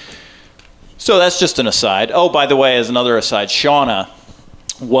stores. So that's just an aside. Oh, by the way, as another aside, Shaunna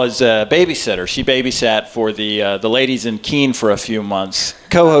was a babysitter. She babysat for the ladies in Keene for a few months,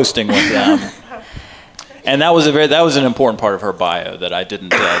 co-hosting with them. And that was an important part of her bio that I didn't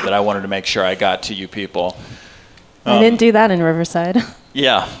that I wanted to make sure I got to you people. I didn't do that in Riverside.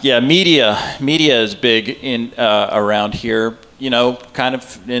 Yeah. Media is big in around here. You know, kind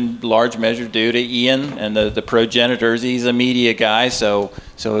of in large measure due to Ian and the progenitors. He's a media guy, so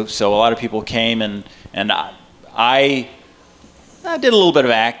a lot of people came and I did a little bit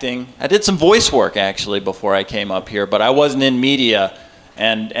of acting. I did some voice work actually before I came up here, but I wasn't in media,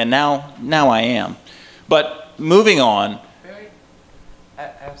 and now I am. But moving on.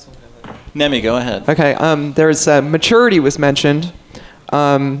 Nemi, go ahead. Okay, there's maturity was mentioned.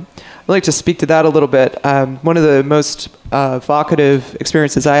 I'd like to speak to that a little bit. One of the most evocative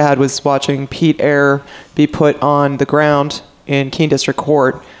experiences I had was watching Pete Ager be put on the ground in Keene District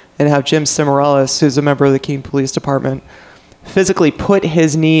Court and have Jim Cimarellis, who's a member of the Keene Police Department, physically put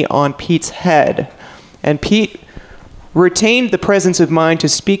his knee on Pete's head. And Pete retained the presence of mind to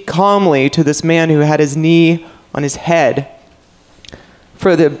speak calmly to this man who had his knee on his head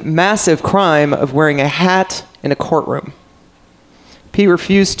for the massive crime of wearing a hat in a courtroom. Pete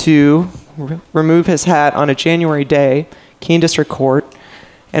refused to remove his hat on a January day, Keene District Court,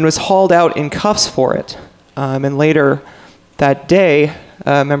 and was hauled out in cuffs for it. And later that day,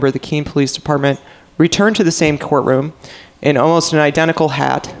 a member of the Keene Police Department returned to the same courtroom in almost an identical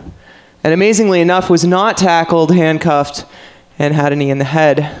hat, and amazingly enough was not tackled, handcuffed, and had a knee in the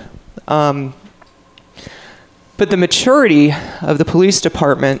head. But the maturity of the police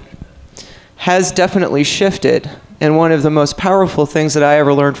department has definitely shifted. And one of the most powerful things that I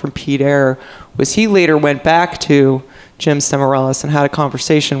ever learned from Pete Ager was he later went back to Jim Cimarellis and had a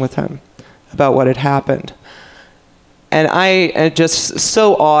conversation with him about what had happened. And I am just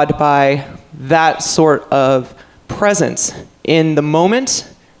so awed by that sort of presence in the moment.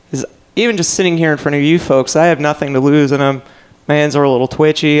 Even just sitting here in front of you folks, I have nothing to lose, and my hands are a little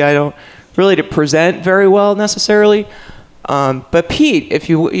twitchy. I don't really to present very well necessarily. But Pete, if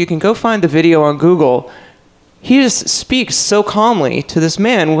you can go find the video on Google, he just speaks so calmly to this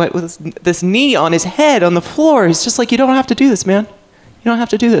man with this knee on his head on the floor. He's just like, you don't have to do this, man. You don't have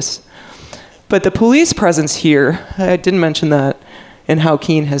to do this. But the police presence here, I didn't mention that, and how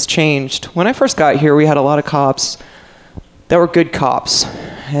Keene has changed. When I first got here, we had a lot of cops that were good cops.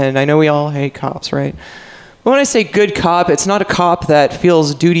 And I know we all hate cops, right? But when I say good cop, it's not a cop that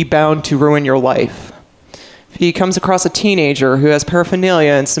feels duty-bound to ruin your life. If he comes across a teenager who has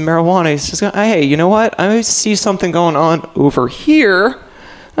paraphernalia and some marijuana, he's just going, hey, you know what? I see something going on over here.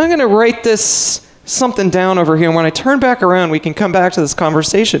 I'm going to write this something down over here. And when I turn back around, we can come back to this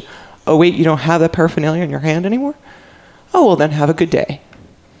conversation. Oh, wait, you don't have that paraphernalia in your hand anymore? Oh, well, then have a good day.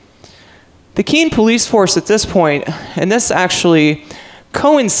 The Keene police force at this point, and this actually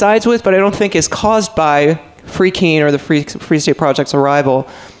coincides with, but I don't think is caused by Free Keene or the Free State Project's arrival,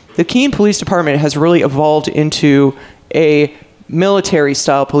 the Keene Police Department has really evolved into a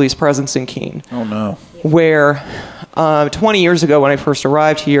military-style police presence in Keene. Oh, no. Where 20 years ago when I first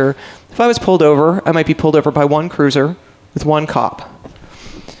arrived here, if I was pulled over, I might be pulled over by one cruiser with one cop.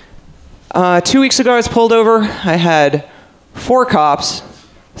 2 weeks ago I was pulled over. I had 4 cops,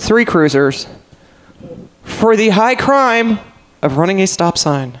 3 cruisers, for the high crime of running a stop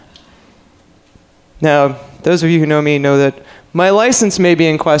sign. Now, those of you who know me know that my license may be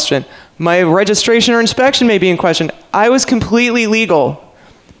in question. My registration or inspection may be in question. I was completely legal,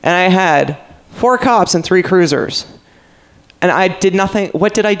 and I had 4 cops and 3 cruisers. And I did nothing.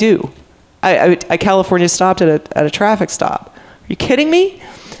 What did I do? I California stopped at a traffic stop. Are you kidding me?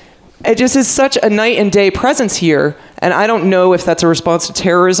 It just is such a night and day presence here, and I don't know if that's a response to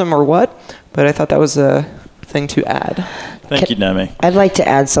terrorism or what, but I thought that was a thing to add. Thank you, Nemi. I'd like to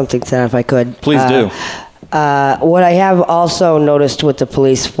add something to that if I could. Please do. What I have also noticed with the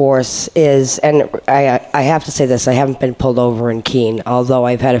police force is, and I have to say this, I haven't been pulled over in Keene, although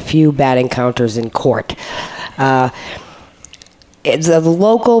I've had a few bad encounters in court. It's the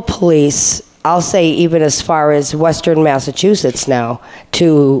local police, I'll say even as far as Western Massachusetts now,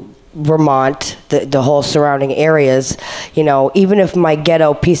 to Vermont, the whole surrounding areas, you know, even if my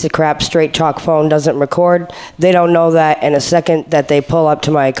ghetto piece of crap straight talk phone doesn't record, they don't know that in a second that they pull up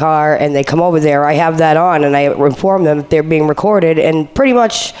to my car and they come over there, I have that on and I inform them that they're being recorded, and pretty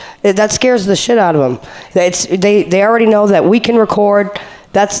much that scares the shit out of them. They already know that we can record.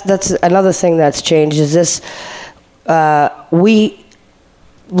 That's another thing that's changed is this, I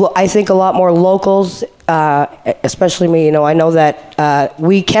think a lot more locals, especially me, you know, I know that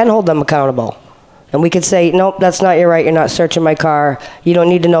we can hold them accountable. And we could say, nope, that's not your right. You're not searching my car. You don't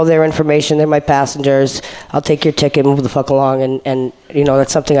need to know their information. They're my passengers. I'll take your ticket, move the fuck along. And you know,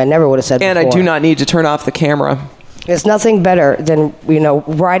 that's something I never would have said before. And I do not need to turn off the camera. There's nothing better than, you know,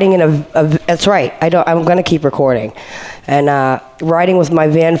 riding in a that's right. I'm going to keep recording. And riding with my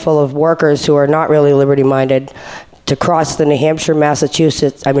van full of workers who are not really liberty-minded to cross the New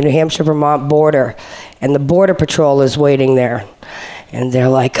Hampshire-Vermont border, and the Border Patrol is waiting there. And they're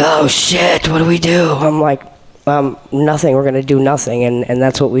like, oh shit, what do we do? I'm like, nothing, we're gonna do nothing. And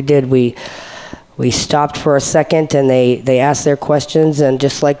that's what we did. We stopped for a second and they asked their questions, and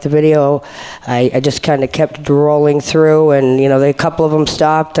just like the video, I just kind of kept rolling through, and you know, a couple of them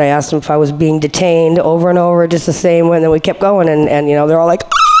stopped. I asked them if I was being detained over and over, just the same way, and then we kept going, and you know, they're all like,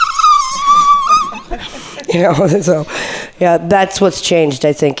 you know, so yeah, that's what's changed,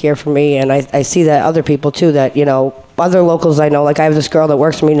 I think, here for me. And I see that other people too, that, you know, other locals I know, like I have this girl that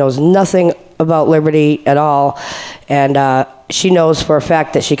works for me, knows nothing about liberty at all, and she knows for a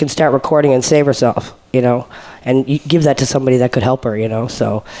fact that she can start recording and save herself, you know, and you give that to somebody that could help her, you know.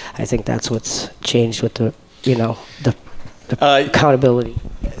 So I think that's what's changed with the, you know, the accountability.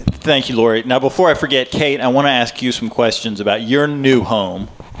 Thank you, Lorri. Now, before I forget, Kate, I want to ask you some questions about your new home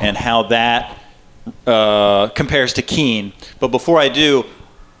and how that compares to Keene. But before I do,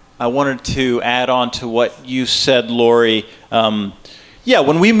 I wanted to add on to what you said, Lorri. Yeah,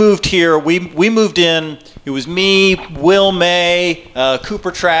 when we moved here, we moved in, it was me, Will May, Cooper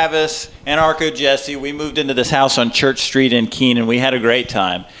Travis, Anarcho Jesse. We moved into this house on Church Street in Keene, and we had a great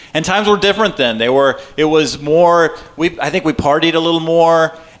time. And times were different then. It was more, I think we partied a little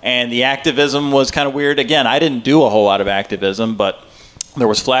more, and the activism was kind of weird. Again, I didn't do a whole lot of activism, but there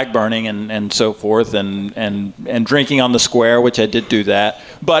was flag burning and so forth, and drinking on the square, which I did do that.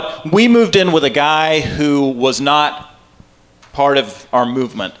 But we moved in with a guy who was not part of our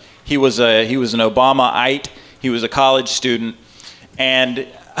movement. He was an Obama-ite. He was a college student, and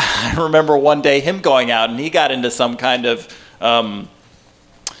I remember one day him going out, and he got into some kind of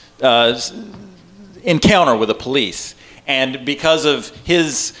encounter with the police, and because of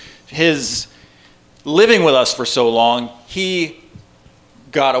his living with us for so long, he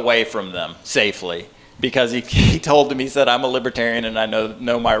got away from them safely. because he told them, he said, I'm a libertarian and I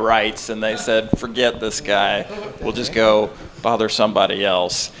know my rights. And they said, forget this guy. We'll just go bother somebody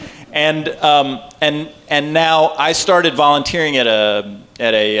else. And now I started volunteering at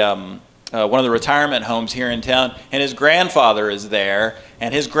one of the retirement homes here in town, and his grandfather is there.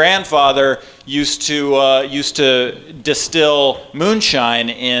 And his grandfather used to distill moonshine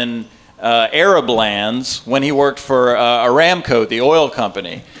in Arab lands when he worked for Aramco, the oil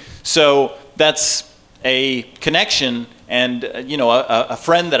company. So that's a connection, and a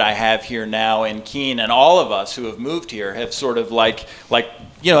friend that I have here now in Keene, and all of us who have moved here have sort of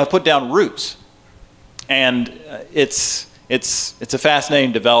have put down roots, and it's a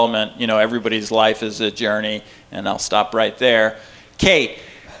fascinating development. Everybody's life is a journey, and I'll stop right there. Kate,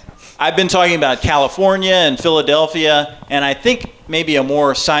 I've been talking about California and Philadelphia, and I think maybe a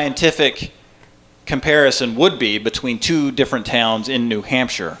more scientific comparison would be between two different towns in New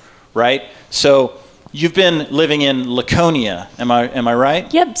Hampshire, right? So you've been living in Laconia, am I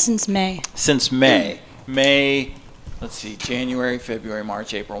right? Yep, since May. Since May. May, let's see, January, February,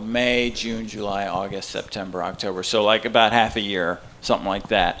 March, April, May, June, July, August, September, October. So like about half a year, something like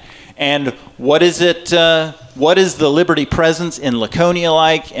that. And what is the Liberty presence in Laconia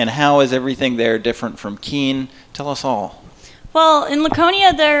like, and how is everything there different from Keene? Tell us all. Well, in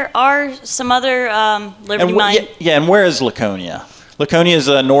Laconia, there are some other Liberty and where is Laconia? Laconia is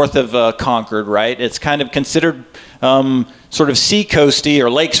north of Concord, right? It's kind of considered sort of sea-coasty or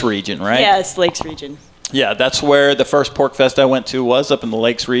lakes region, right? Yeah, it's lakes region. Yeah, that's where the first Pork Fest I went to was, up in the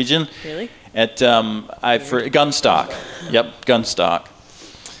lakes region. Really? At Gunstock. Yep, Gunstock.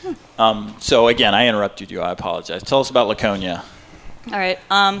 So again, I interrupted you. I apologize. Tell us about Laconia. All right.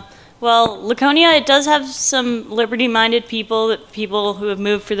 Well, Laconia, it does have some liberty-minded people who have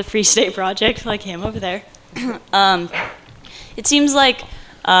moved for the Free State Project, like him over there. It seems like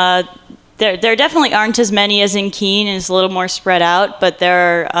there definitely aren't as many as in Keene, and it's a little more spread out, but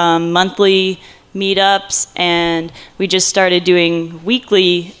there are monthly meetups, and we just started doing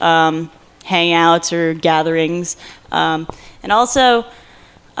weekly hangouts or gatherings. And also,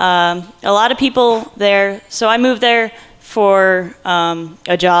 a lot of people there, so I moved there for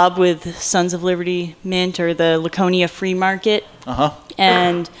a job with Sons of Liberty Mint, or the Laconia Free Market.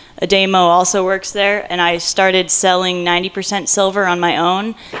 And Ademo also works there, and I started selling 90% silver on my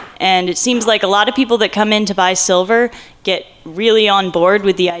own. And it seems like a lot of people that come in to buy silver get really on board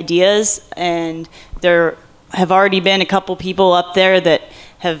with the ideas, and there have already been a couple people up there that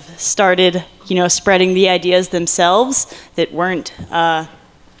have started, spreading the ideas themselves that weren't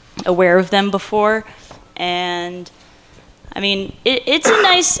aware of them before. And I mean, it's a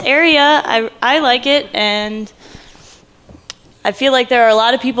nice area. I like it, and I feel like there are a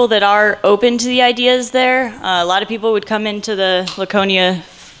lot of people that are open to the ideas there. A lot of people would come into the Laconia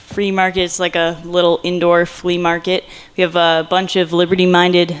Free Market. It's like a little indoor flea market. We have a bunch of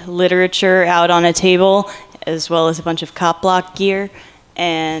liberty-minded literature out on a table, as well as a bunch of cop block gear.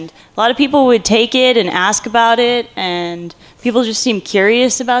 And a lot of people would take it and ask about it, and people just seem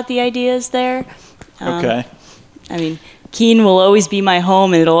curious about the ideas there. Okay. I mean, Keene will always be my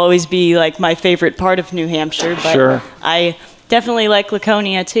home, and it'll always be like my favorite part of New Hampshire, but sure. I definitely like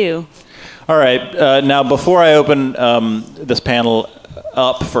Laconia too. All right, now before I open this panel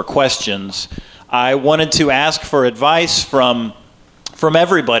up for questions, I wanted to ask for advice from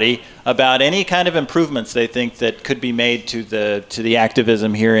everybody about any kind of improvements they think that could be made to the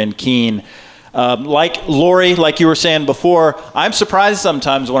activism here in Keene. Like Lorri, like you were saying before, I'm surprised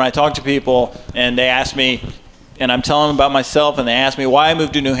sometimes when I talk to people and they ask me, and I'm telling them about myself, and they ask me why I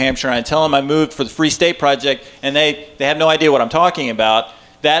moved to New Hampshire, and I tell them I moved for the Free State Project, and they have no idea what I'm talking about.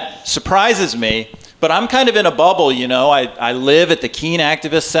 That surprises me, but I'm kind of in a bubble, I live at the Keene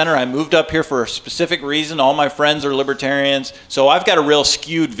Activist Center. I moved up here for a specific reason. All my friends are libertarians, so I've got a real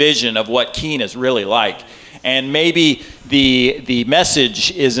skewed vision of what Keene is really like. And maybe the message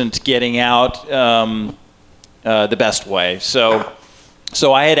isn't getting out the best way.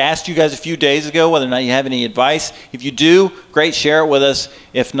 So I had asked you guys a few days ago whether or not you have any advice. If you do, great, share it with us.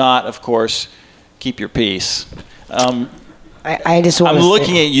 If not, of course, keep your peace. I just want I'm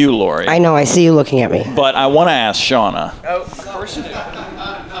looking at you, Lorri. I know, I see you looking at me. But I want to ask Shaunna. Oh, of course you do.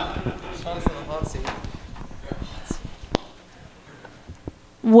 Shaunna's in the hot seat.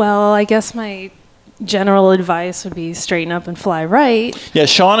 Well, I guess my general advice would be straighten up and fly right. Yeah,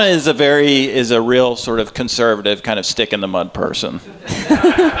 Shaunna is a real sort of conservative, kind of stick in the mud person.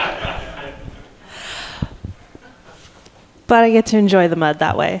 But I get to enjoy the mud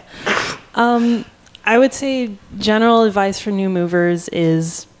that way. I would say general advice for new movers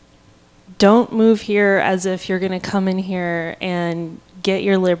is don't move here as if you're going to come in here and get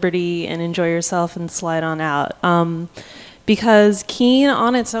your liberty and enjoy yourself and slide on out. Because Keene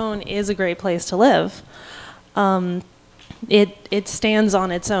on its own is a great place to live. It stands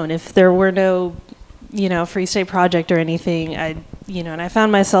on its own. If there were no, Free State Project or anything, and I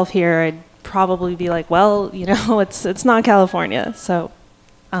found myself here, I'd probably be like, well, it's not California. So,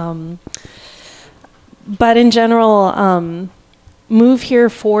 but in general, move here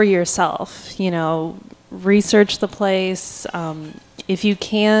for yourself. Research the place. If you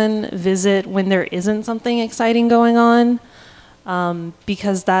can, visit when there isn't something exciting going on,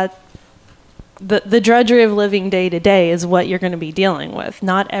 because the drudgery of living day to day is what you're going to be dealing with.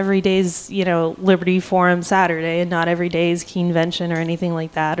 Not every day's, Liberty Forum Saturday, and not every day's Keenevention or anything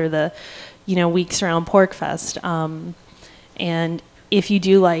like that, or the, weeks around Pork Fest. And if you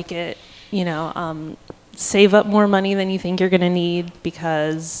do like it, save up more money than you think you're going to need,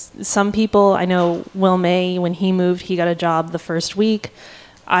 because some people, I know Will May, when he moved, he got a job the first week.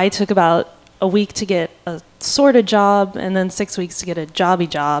 I took about a week to get a sort of job, and then 6 weeks to get a jobby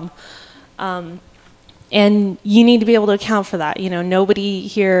job. And you need to be able to account for that. Nobody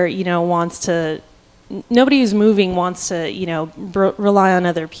here, nobody who's moving wants to, rely on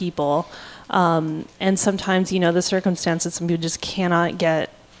other people. And sometimes, the circumstances, some people just cannot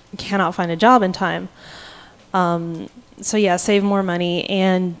find a job in time. So yeah, save more money,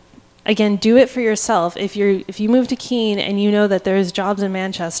 and again, do it for yourself. If you move to Keene and you know that there's jobs in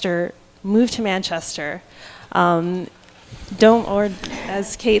Manchester, move to Manchester. Don't, or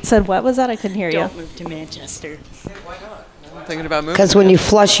as Kate said, what was that? I couldn't hear you. Don't move to Manchester. Why not? I'm thinking about moving. Because when you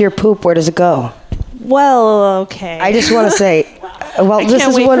flush your poop, where does it go? Well, okay. I just want to say, well, this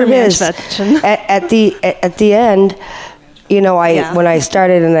is what it is. At the end, when I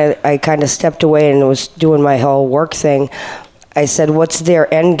started and I kind of stepped away and was doing my whole work thing, I said, what's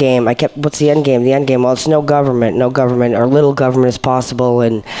their end game? What's the end game? The end game, well, it's no government, or little government as possible.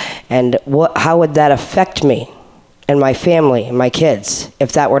 And how would that affect me and my family and my kids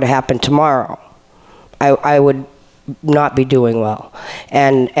if that were to happen tomorrow? I would not be doing well.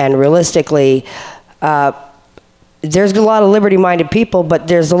 And realistically, there's a lot of liberty-minded people, but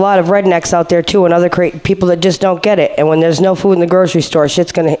there's a lot of rednecks out there too, and other people that just don't get it. And when there's no food in the grocery store,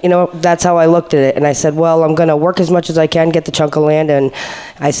 shit's gonna, that's how I looked at it. And I said, well, I'm gonna work as much as I can, get the chunk of land. And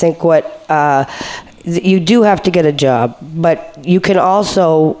I think you do have to get a job, but you can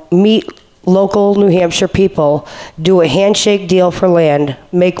also meet local New Hampshire people, do a handshake deal for land,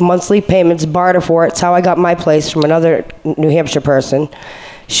 make monthly payments, barter for it. It's how I got my place from another New Hampshire person.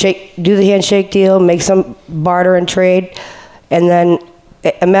 Do the handshake deal, make some barter and trade, and then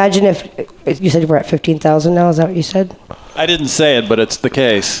imagine if you said we're at 15,000 now. Is that what you said? I didn't say it, but it's the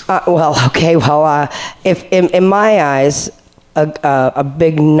case. If in my eyes, a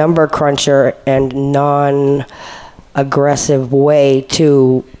big number cruncher and non-aggressive way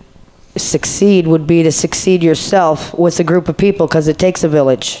to succeed would be to succeed yourself with a group of people, because it takes a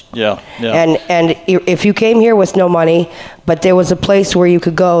village. Yeah. And if you came here with no money, but there was a place where you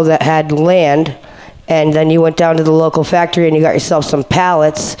could go that had land, and then you went down to the local factory and you got yourself some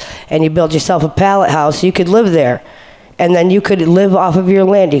pallets and you built yourself a pallet house, you could live there. And then you could live off of your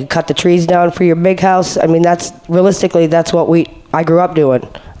land. You could cut the trees down for your big house. I mean, that's what I grew up doing.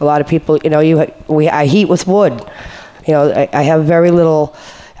 A lot of people, I heat with wood. I have very little.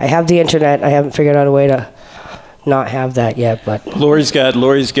 I have the internet. I haven't figured out a way to not have that yet, but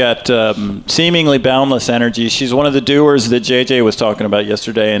Lorri's got seemingly boundless energy. She's one of the doers that JJ was talking about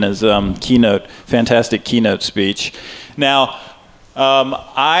yesterday in his fantastic keynote speech. Now,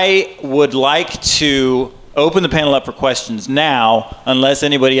 I would like to open the panel up for questions now, unless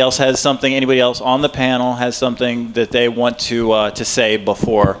anybody else on the panel has something that they want to say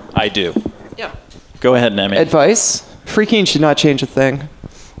before I do. Yeah. Go ahead, Nemi. Advice: Free Keene should not change a thing.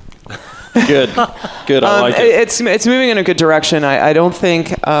 Good. I like it. It's moving in a good direction. I don't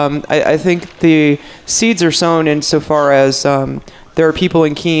think. I think the seeds are sown insofar as there are people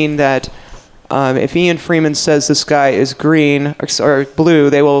in Keene that if Ian Freeman says the sky is green or blue,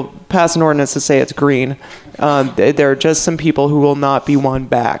 they will pass an ordinance to say it's green. There are just some people who will not be won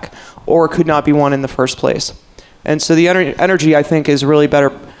back, or could not be won in the first place. And so the energy, I think, is really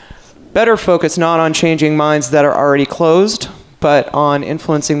better focused not on changing minds that are already closed, but on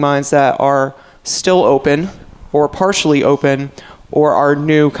influencing minds that are still open or partially open or are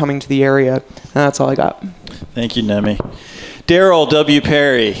new coming to the area. And that's all I got. Thank you, Nemi. Daryl W.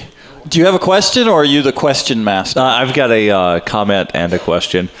 Perry, do you have a question, or are you the question master? I've got a comment and a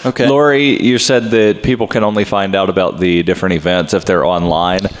question. Okay. Lorri, you said that people can only find out about the different events if they're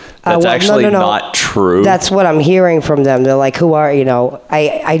online. That's Well, actually no. not true. That's what I'm hearing from them. They're like, who are,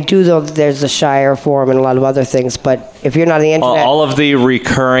 I do know that there's the Shire Forum and a lot of other things, but if you're not on the internet. All of the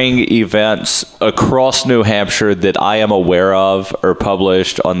recurring events across New Hampshire that I am aware of are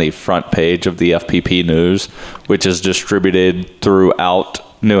published on the front page of the FPP News, which is distributed throughout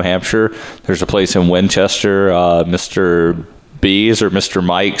New Hampshire. There's a place in Winchester, Mr. B's or Mr.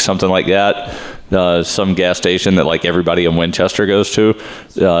 Mike, something like that. Some gas station that like everybody in Winchester goes to.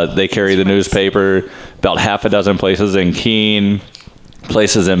 They carry the newspaper. About half a dozen places in Keene,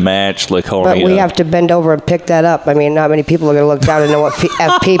 places in Match, Laconia. But we have to bend over and pick that up. I mean, not many people are going to look down and know what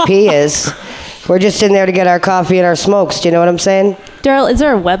FPP is. We're just in there to get our coffee and our smokes. Do you know what I'm saying? Daryl, is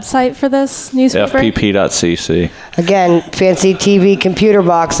there a website for this newspaper? FPP.cc. Again, fancy TV computer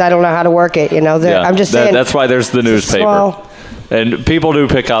box. I don't know how to work it. I'm just saying. That's why there's the newspaper. Small. And people do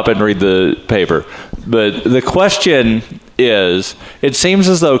pick up and read the paper. But the question is, it seems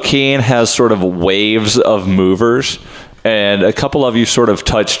as though Keene has sort of waves of movers. And a couple of you sort of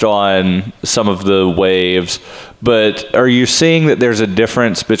touched on some of the waves. But are you seeing that there's a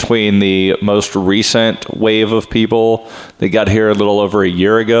difference between the most recent wave of people that got here a little over a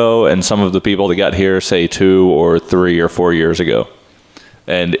year ago and some of the people that got here, say, 2 or 3 or 4 years ago?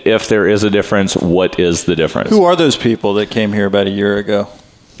 And if there is a difference, what is the difference? Who are those people that came here about a year ago?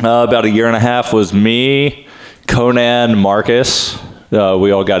 About a year and a half was me, Conan, Marcus. We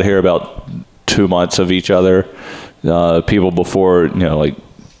all got here about 2 months of each other. People before, like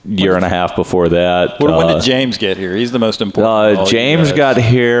year and a half before that. When did James get here? He's the most important. James got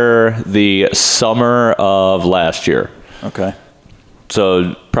here the summer of last year. Okay.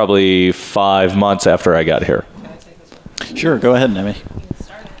 So probably 5 months after I got here. Sure, go ahead, Nemi.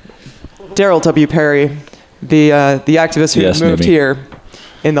 Daryl W. Perry, the activists who moved here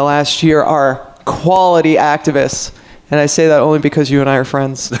in the last year are quality activists. And I say that only because you and I are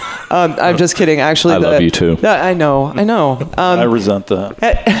friends. I'm just kidding. Actually, I love you too. I know. I resent that.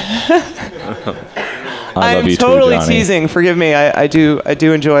 I love you too, totally Johnny. teasing. Forgive me. I do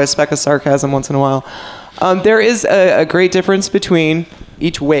enjoy a speck of sarcasm once in a while. There is a great difference between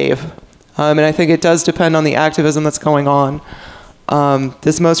each wave. And I think it does depend on the activism that's going on.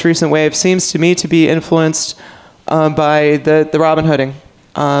 This most recent wave seems to me to be influenced by the Robin Hooding.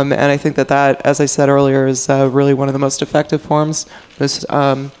 And I think that, as I said earlier, is really one of the most effective forms, most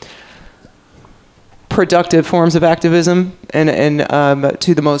productive forms of activism, and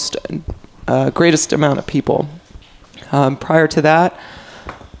to the most greatest amount of people. Prior to that,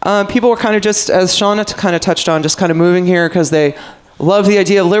 people were kind of just, as Shaunna kind of touched on, just kind of moving here because they loved the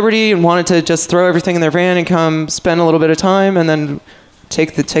idea of liberty and wanted to just throw everything in their van and come spend a little bit of time and then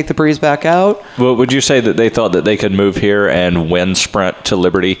take the breeze back out. Well, would you say that they thought that they could move here and win sprint to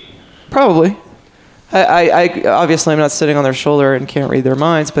liberty? Probably. I obviously I'm not sitting on their shoulder and can't read their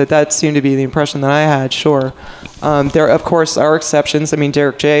minds, but that seemed to be the impression that I had. Sure, there of course are exceptions. I mean,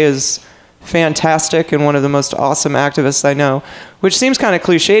 Derek J is fantastic and one of the most awesome activists I know, which seems kind of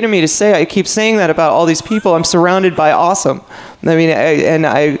cliche to me to say. I keep saying that about all these people. I'm surrounded by awesome. I mean,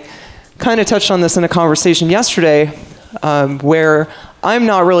 I kind of touched on this in a conversation yesterday where I'm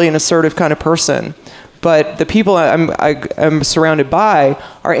not really an assertive kind of person, but the people I'm surrounded by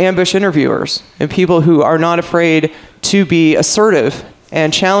are ambush interviewers and people who are not afraid to be assertive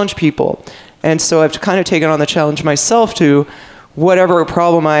and challenge people. And so I've kind of taken on the challenge myself to whatever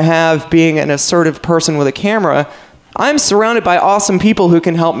problem I have being an assertive person with a camera, I'm surrounded by awesome people who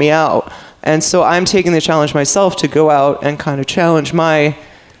can help me out. And so I'm taking the challenge myself to go out and kind of challenge my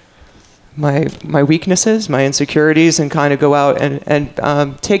weaknesses, my insecurities, and kind of go out and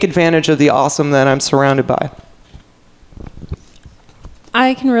take advantage of the awesome that I'm surrounded by.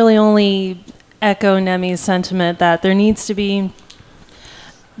 I can really only echo Nemi's sentiment that there needs to be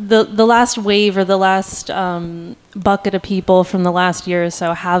the last wave or the last bucket of people from the last year or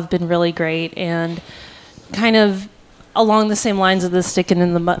so have been really great, and kind of along the same lines of the stick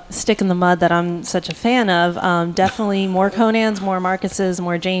in the mud that I'm such a fan of. Definitely more Conans, more Marcuses,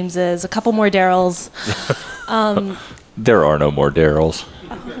 more Jameses, a couple more Daryls. There are no more Daryls.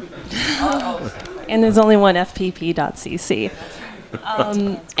 And there's only one FPP.cc.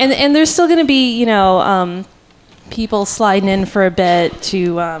 And there's still going to be, people sliding in for a bit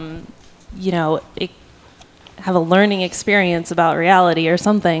to, have a learning experience about reality or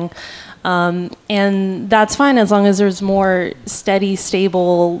something. And that's fine as long as there's more steady,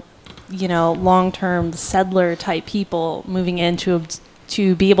 stable, long-term settler type people moving in to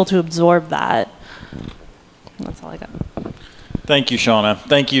be able to absorb that. That's all I got. Thank you, Shaunna.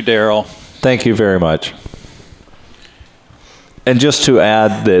 Thank you, Daryl. Thank you very much. And just to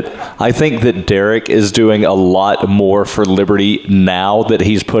add that I think that Derek is doing a lot more for Liberty now that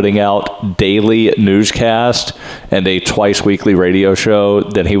he's putting out daily newscast and a twice weekly radio show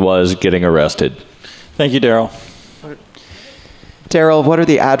than he was getting arrested. Thank you, Daryl. Daryl, what are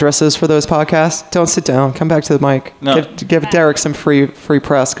the addresses for those podcasts? Don't sit down. Come back to the mic. No. Give Derek some free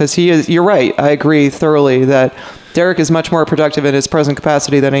press, because he is. You're right. I agree thoroughly that Derek is much more productive in his present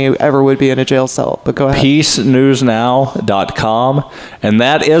capacity than he ever would be in a jail cell. But go ahead. PeaceNewsNow.com, and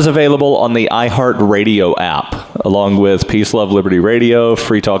that is available on the iHeartRadio app, along with Peace, Love, Liberty Radio,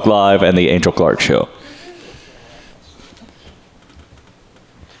 Free Talk Live, and the Angel Clark Show.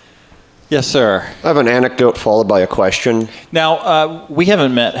 Yes, sir. I have an anecdote followed by a question. Now, we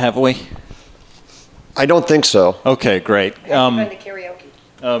haven't met, have we? I don't think so. Okay, great. Can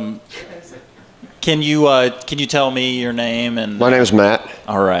you tell me your name and? My name is Matt.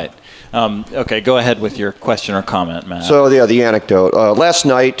 All right. Okay, go ahead with your question or comment, Matt. So yeah, the anecdote. Last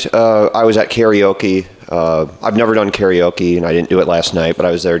night I was at karaoke. I've never done karaoke, and I didn't do it last night, but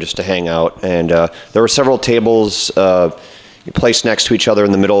I was there just to hang out. And there were several tables placed next to each other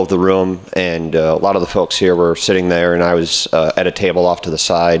in the middle of the room, and a lot of the folks here were sitting there, and I was at a table off to the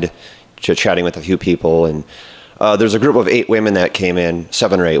side, chatting with a few people. And there's a group of 8 women that came in,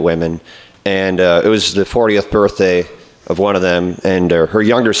 7 or 8 women. And it was the 40th birthday of one of them, and her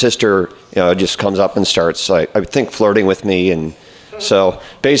younger sister, just comes up and starts, I think, flirting with me. And so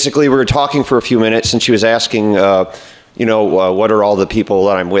basically we were talking for a few minutes, and she was asking, what are all the people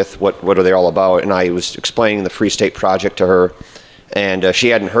that I'm with, what are they all about? And I was explaining the Free State Project to her, and she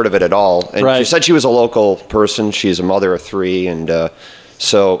hadn't heard of it at all. And right. She said she was a local person. She's a mother of 3, and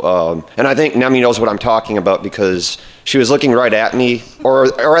and I think Nemi knows what I'm talking about, because she was looking right at me, or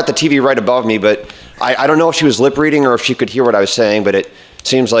at the TV right above me, but I don't know if she was lip reading or if she could hear what I was saying, but it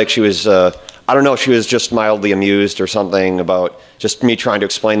seems like she was, I don't know if she was just mildly amused or something about just me trying to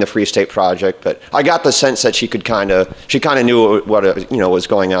explain the Free State Project, but I got the sense that she kind of knew what was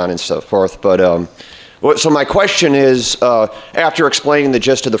going on and so forth. But so my question is, after explaining the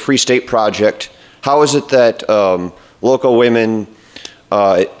gist of the Free State Project, how is it that local women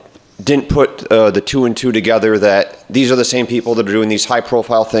didn't put the 2 and 2 together, that these are the same people that are doing these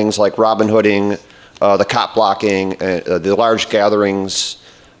high-profile things like Robin Hooding, the cop blocking, the large gatherings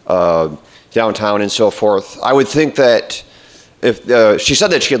downtown and so forth? I would think that if she said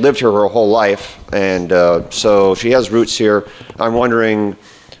that she had lived here her whole life, and so she has roots here. I'm wondering,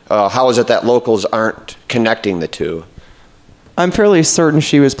 how is it that locals aren't connecting the two? I'm fairly certain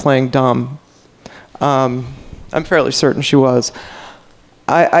she was playing dumb. I'm fairly certain she was.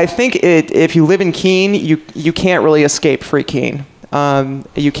 I think if you live in Keene, you can't really escape Free Keene.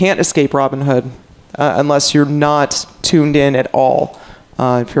 You can't escape Robin Hood unless you're not tuned in at all.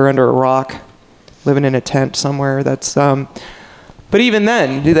 If you're under a rock, living in a tent somewhere, that's... but even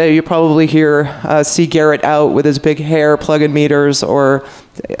then, you probably see Garrett out with his big hair plugging meters, or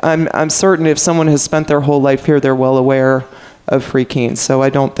I'm certain if someone has spent their whole life here, they're well aware of Free Keene. So I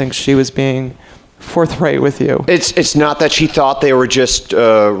don't think she was being forthright with you. It's not that she thought they were just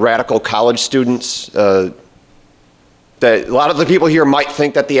radical college students. That a lot of the people here might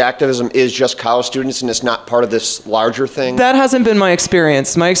think that the activism is just college students and it's not part of this larger thing. That hasn't been my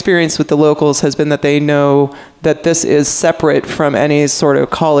experience. My experience with the locals has been that they know that this is separate from any sort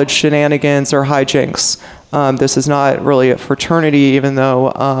of college shenanigans or hijinks. This is not really a fraternity, even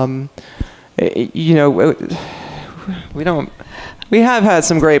though, we have had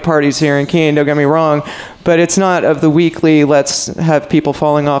some great parties here in Keene, don't get me wrong, but it's not of the weekly, let's have people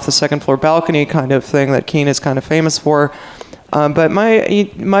falling off the second floor balcony kind of thing that Keene is kind of famous for. But my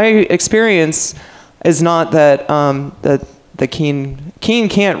experience is not that that the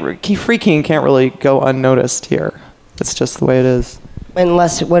Free Keene can't really go unnoticed here. It's just the way it is.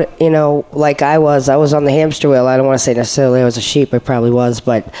 Unless, like I was on the hamster wheel. I don't want to say necessarily I was a sheep. I probably was,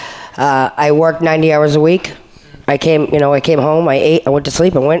 but I worked 90 hours a week. I came home, I ate, I went to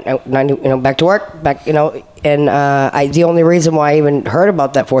sleep, I went, back to work, and the only reason why I even heard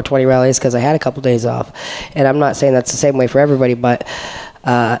about that 420 rally is because I had a couple days off. And I'm not saying that's the same way for everybody, but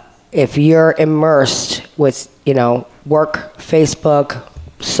if you're immersed with, work, Facebook,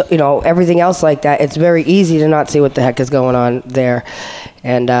 everything else like that, it's very easy to not see what the heck is going on there.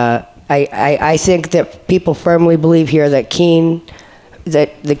 And I think that people firmly believe here that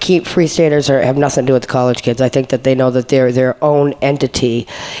the Keene Free Staters have nothing to do with the college kids. I think that they know that they're their own entity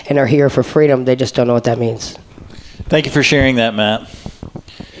and are here for freedom. They just don't know what that means. Thank you for sharing that, Matt.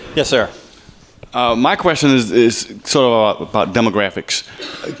 Yes, sir. My question is sort of about demographics.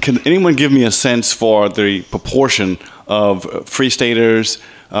 Can anyone give me a sense for the proportion of Free Staters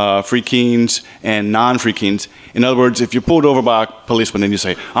free Keens and non-free Keens? In other words, if you're pulled over by a policeman and you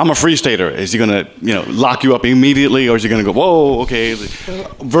say, I'm a free stater, is he going to, lock you up immediately, or is he going to go, whoa, okay,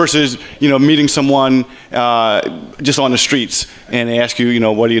 versus, meeting someone just on the streets and they ask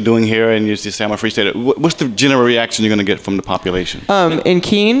you, what are you doing here, and you just say, I'm a free stater. What's the general reaction you're going to get from the population? In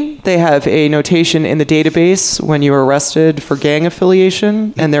Keene, they have a notation in the database when you are arrested for gang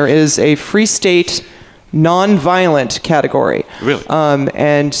affiliation, and there is a free state non-violent category. Really?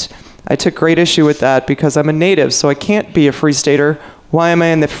 And I took great issue with that because I'm a native, so I can't be a Free Stater. Why am I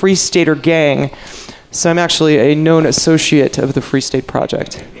in the Free Stater gang? So I'm actually a known associate of the Free State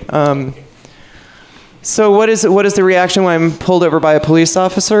Project. So what is the reaction when I'm pulled over by a police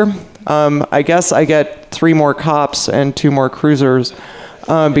officer? I guess I get 3 more cops and 2 more cruisers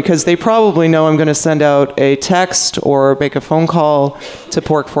because they probably know I'm going to send out a text or make a phone call to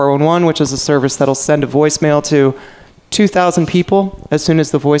Pork 411, which is a service that'll send a voicemail to 2,000 people as soon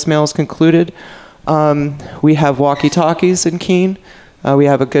as the voicemail is concluded. We have walkie-talkies in Keene. We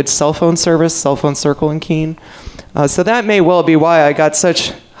have a good cell phone service, cell phone circle in Keene. So that may well be why I got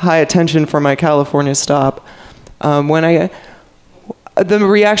such high attention for my California stop. The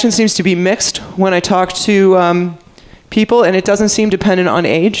reaction seems to be mixed when I talk to people, and it doesn't seem dependent on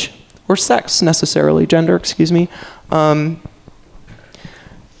age or sex necessarily, gender, excuse me.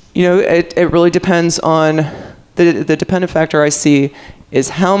 It really depends on the dependent factor I see is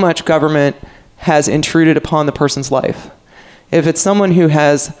how much government has intruded upon the person's life. If it's someone who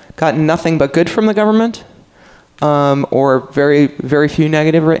has gotten nothing but good from the government, or very, very few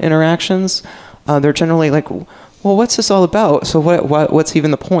negative interactions, they're generally like, well, what's this all about? So what's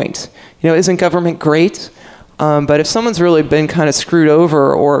even the point? Isn't government great? But if someone's really been kind of screwed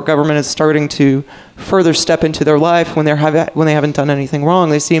over, or government is starting to further step into their life when they haven't done anything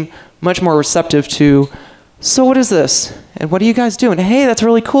wrong, they seem much more receptive to, so what is this? And what are you guys doing? Hey, that's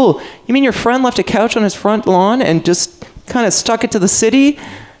really cool. You mean your friend left a couch on his front lawn and just kind of stuck it to the city?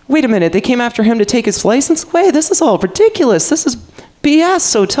 Wait a minute, they came after him to take his license away? This is all ridiculous. This is BS.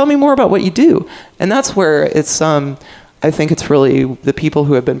 So tell me more about what you do. And that's where it's, I think it's really the people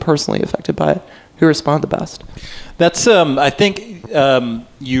who have been personally affected by it who respond the best. That's, I think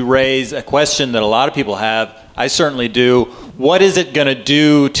you raise a question that a lot of people have. I certainly do. What is it going to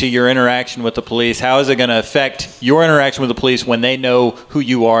do to your interaction with the police? How is it going to affect your interaction with the police when they know who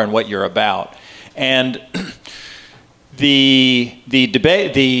you are and what you're about? And the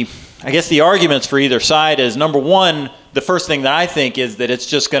debate, I guess the arguments for either side is, number one, the first thing that I think is that it's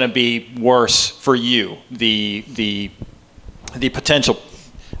just going to be worse for you, the potential,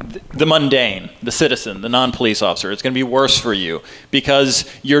 the mundane, the citizen, the non-police officer. It's going to be worse for you because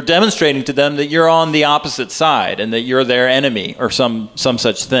you're demonstrating to them that you're on the opposite side and that you're their enemy or some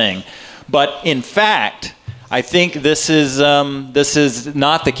such thing. But in fact, I think this is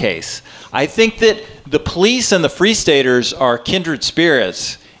not the case. I think that the police and the Free Staters are kindred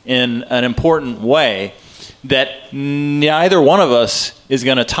spirits in an important way, that neither one of us is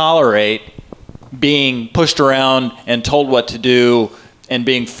going to tolerate being pushed around and told what to do and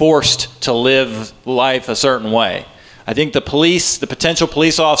being forced to live life a certain way. I think the potential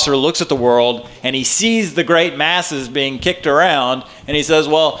police officer looks at the world and he sees the great masses being kicked around and he says,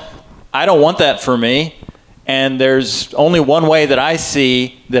 well, I don't want that for me. And there's only one way that I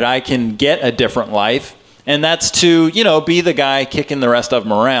see that I can get a different life, and that's to, be the guy kicking the rest of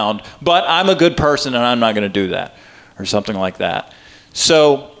them around. But I'm a good person and I'm not going to do that, or something like that.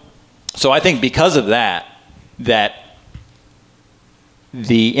 So I think because of that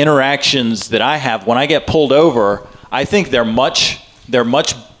the interactions that I have when I get pulled over, I think they're much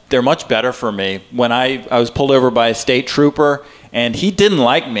better for me. When I was pulled over by a state trooper and he didn't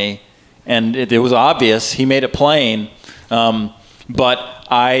like me, and it was obvious, he made it plain, but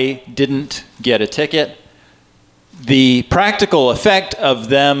I didn't get a ticket. The practical effect of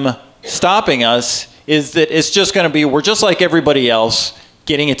them stopping us is that it's just going to be, we're just like everybody else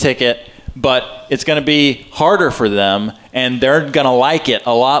getting a ticket, but it's going to be harder for them, and they're going to like it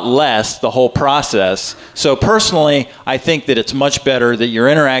a lot less, the whole process. So personally, I think that it's much better, that your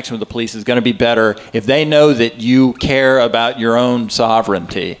interaction with the police is going to be better if they know that you care about your own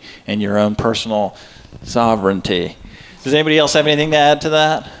sovereignty and your own personal sovereignty. Does anybody else have anything to add to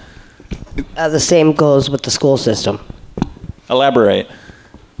that? The same goes with the school system. Elaborate.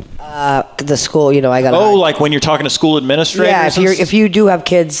 The school, I got. Oh, like when you're talking to school administrators. Yeah, if you do have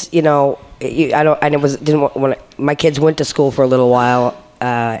kids, when my kids went to school for a little while,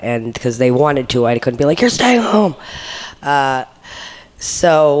 and because they wanted to, I couldn't be like, you're staying home.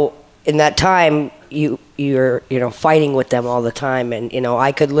 So in that time, you're fighting with them all the time, and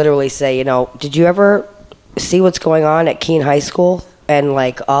I could literally say, did you ever see what's going on at Keene High School? and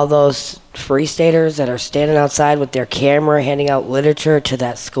like all those Free Staters that are standing outside with their camera handing out literature to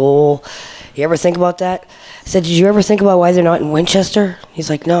that school. You ever think about that? I said, did you ever think about why they're not in Winchester? He's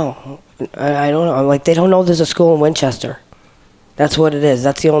like, no, I don't know. I'm like, they don't know there's a school in Winchester. That's what it is.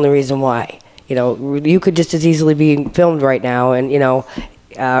 That's the only reason why. You know, you could just as easily be filmed right now, and, you know,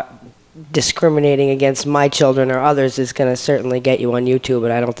 discriminating against my children or others is going to certainly get you on YouTube,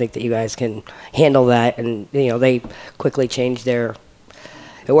 and I don't think that you guys can handle that. And, you know, they quickly change their...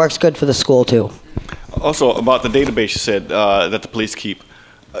 It works good for the school, too. Also, about the database you said that the police keep,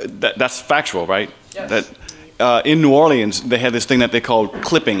 that's factual, right? Yes. That in New Orleans, they had this thing that they called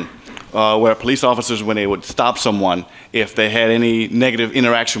clipping, where police officers, when they would stop someone, if they had any negative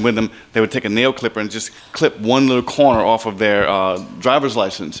interaction with them, they would take a nail clipper and just clip one little corner off of their driver's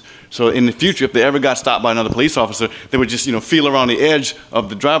license. So in the future, if they ever got stopped by another police officer, they would just, you know, feel around the edge of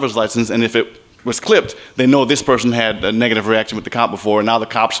the driver's license, and if it was clipped, they know this person had a negative reaction with the cop before, and now the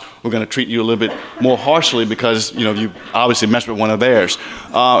cops were going to treat you a little bit more harshly because, you know, you obviously messed with one of theirs.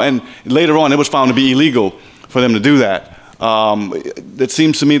 And later on, it was found to be illegal for them to do that. It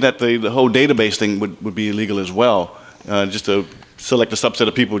seems to me that the whole database thing would be illegal as well, just to select a subset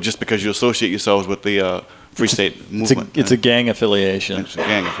of people just because you associate yourselves with the Free State movement. It's a gang affiliation. It's a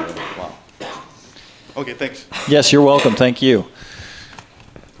gang affiliation. Wow. Okay, thanks. Yes, you're welcome. Thank you.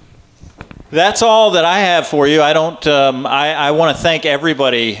 That's all that I have for you. I don't. I want to thank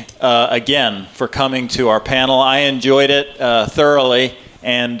everybody again for coming to our panel. I enjoyed it thoroughly,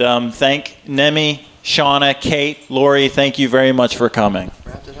 and thank Nemi, Shaunna, Kate, Lorri. Thank you very much for coming.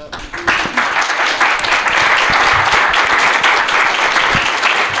 Wrapped it up.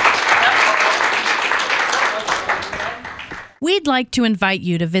 We'd like to invite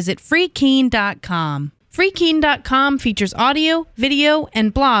you to visit freekeene.com. FreeKeene.com features audio, video,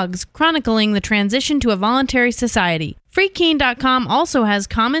 and blogs chronicling the transition to a voluntary society. FreeKeene.com also has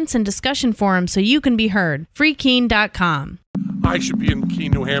comments and discussion forums so you can be heard. FreeKeene.com. I should be in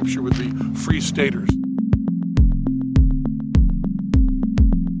Keene, New Hampshire with the Free Staters.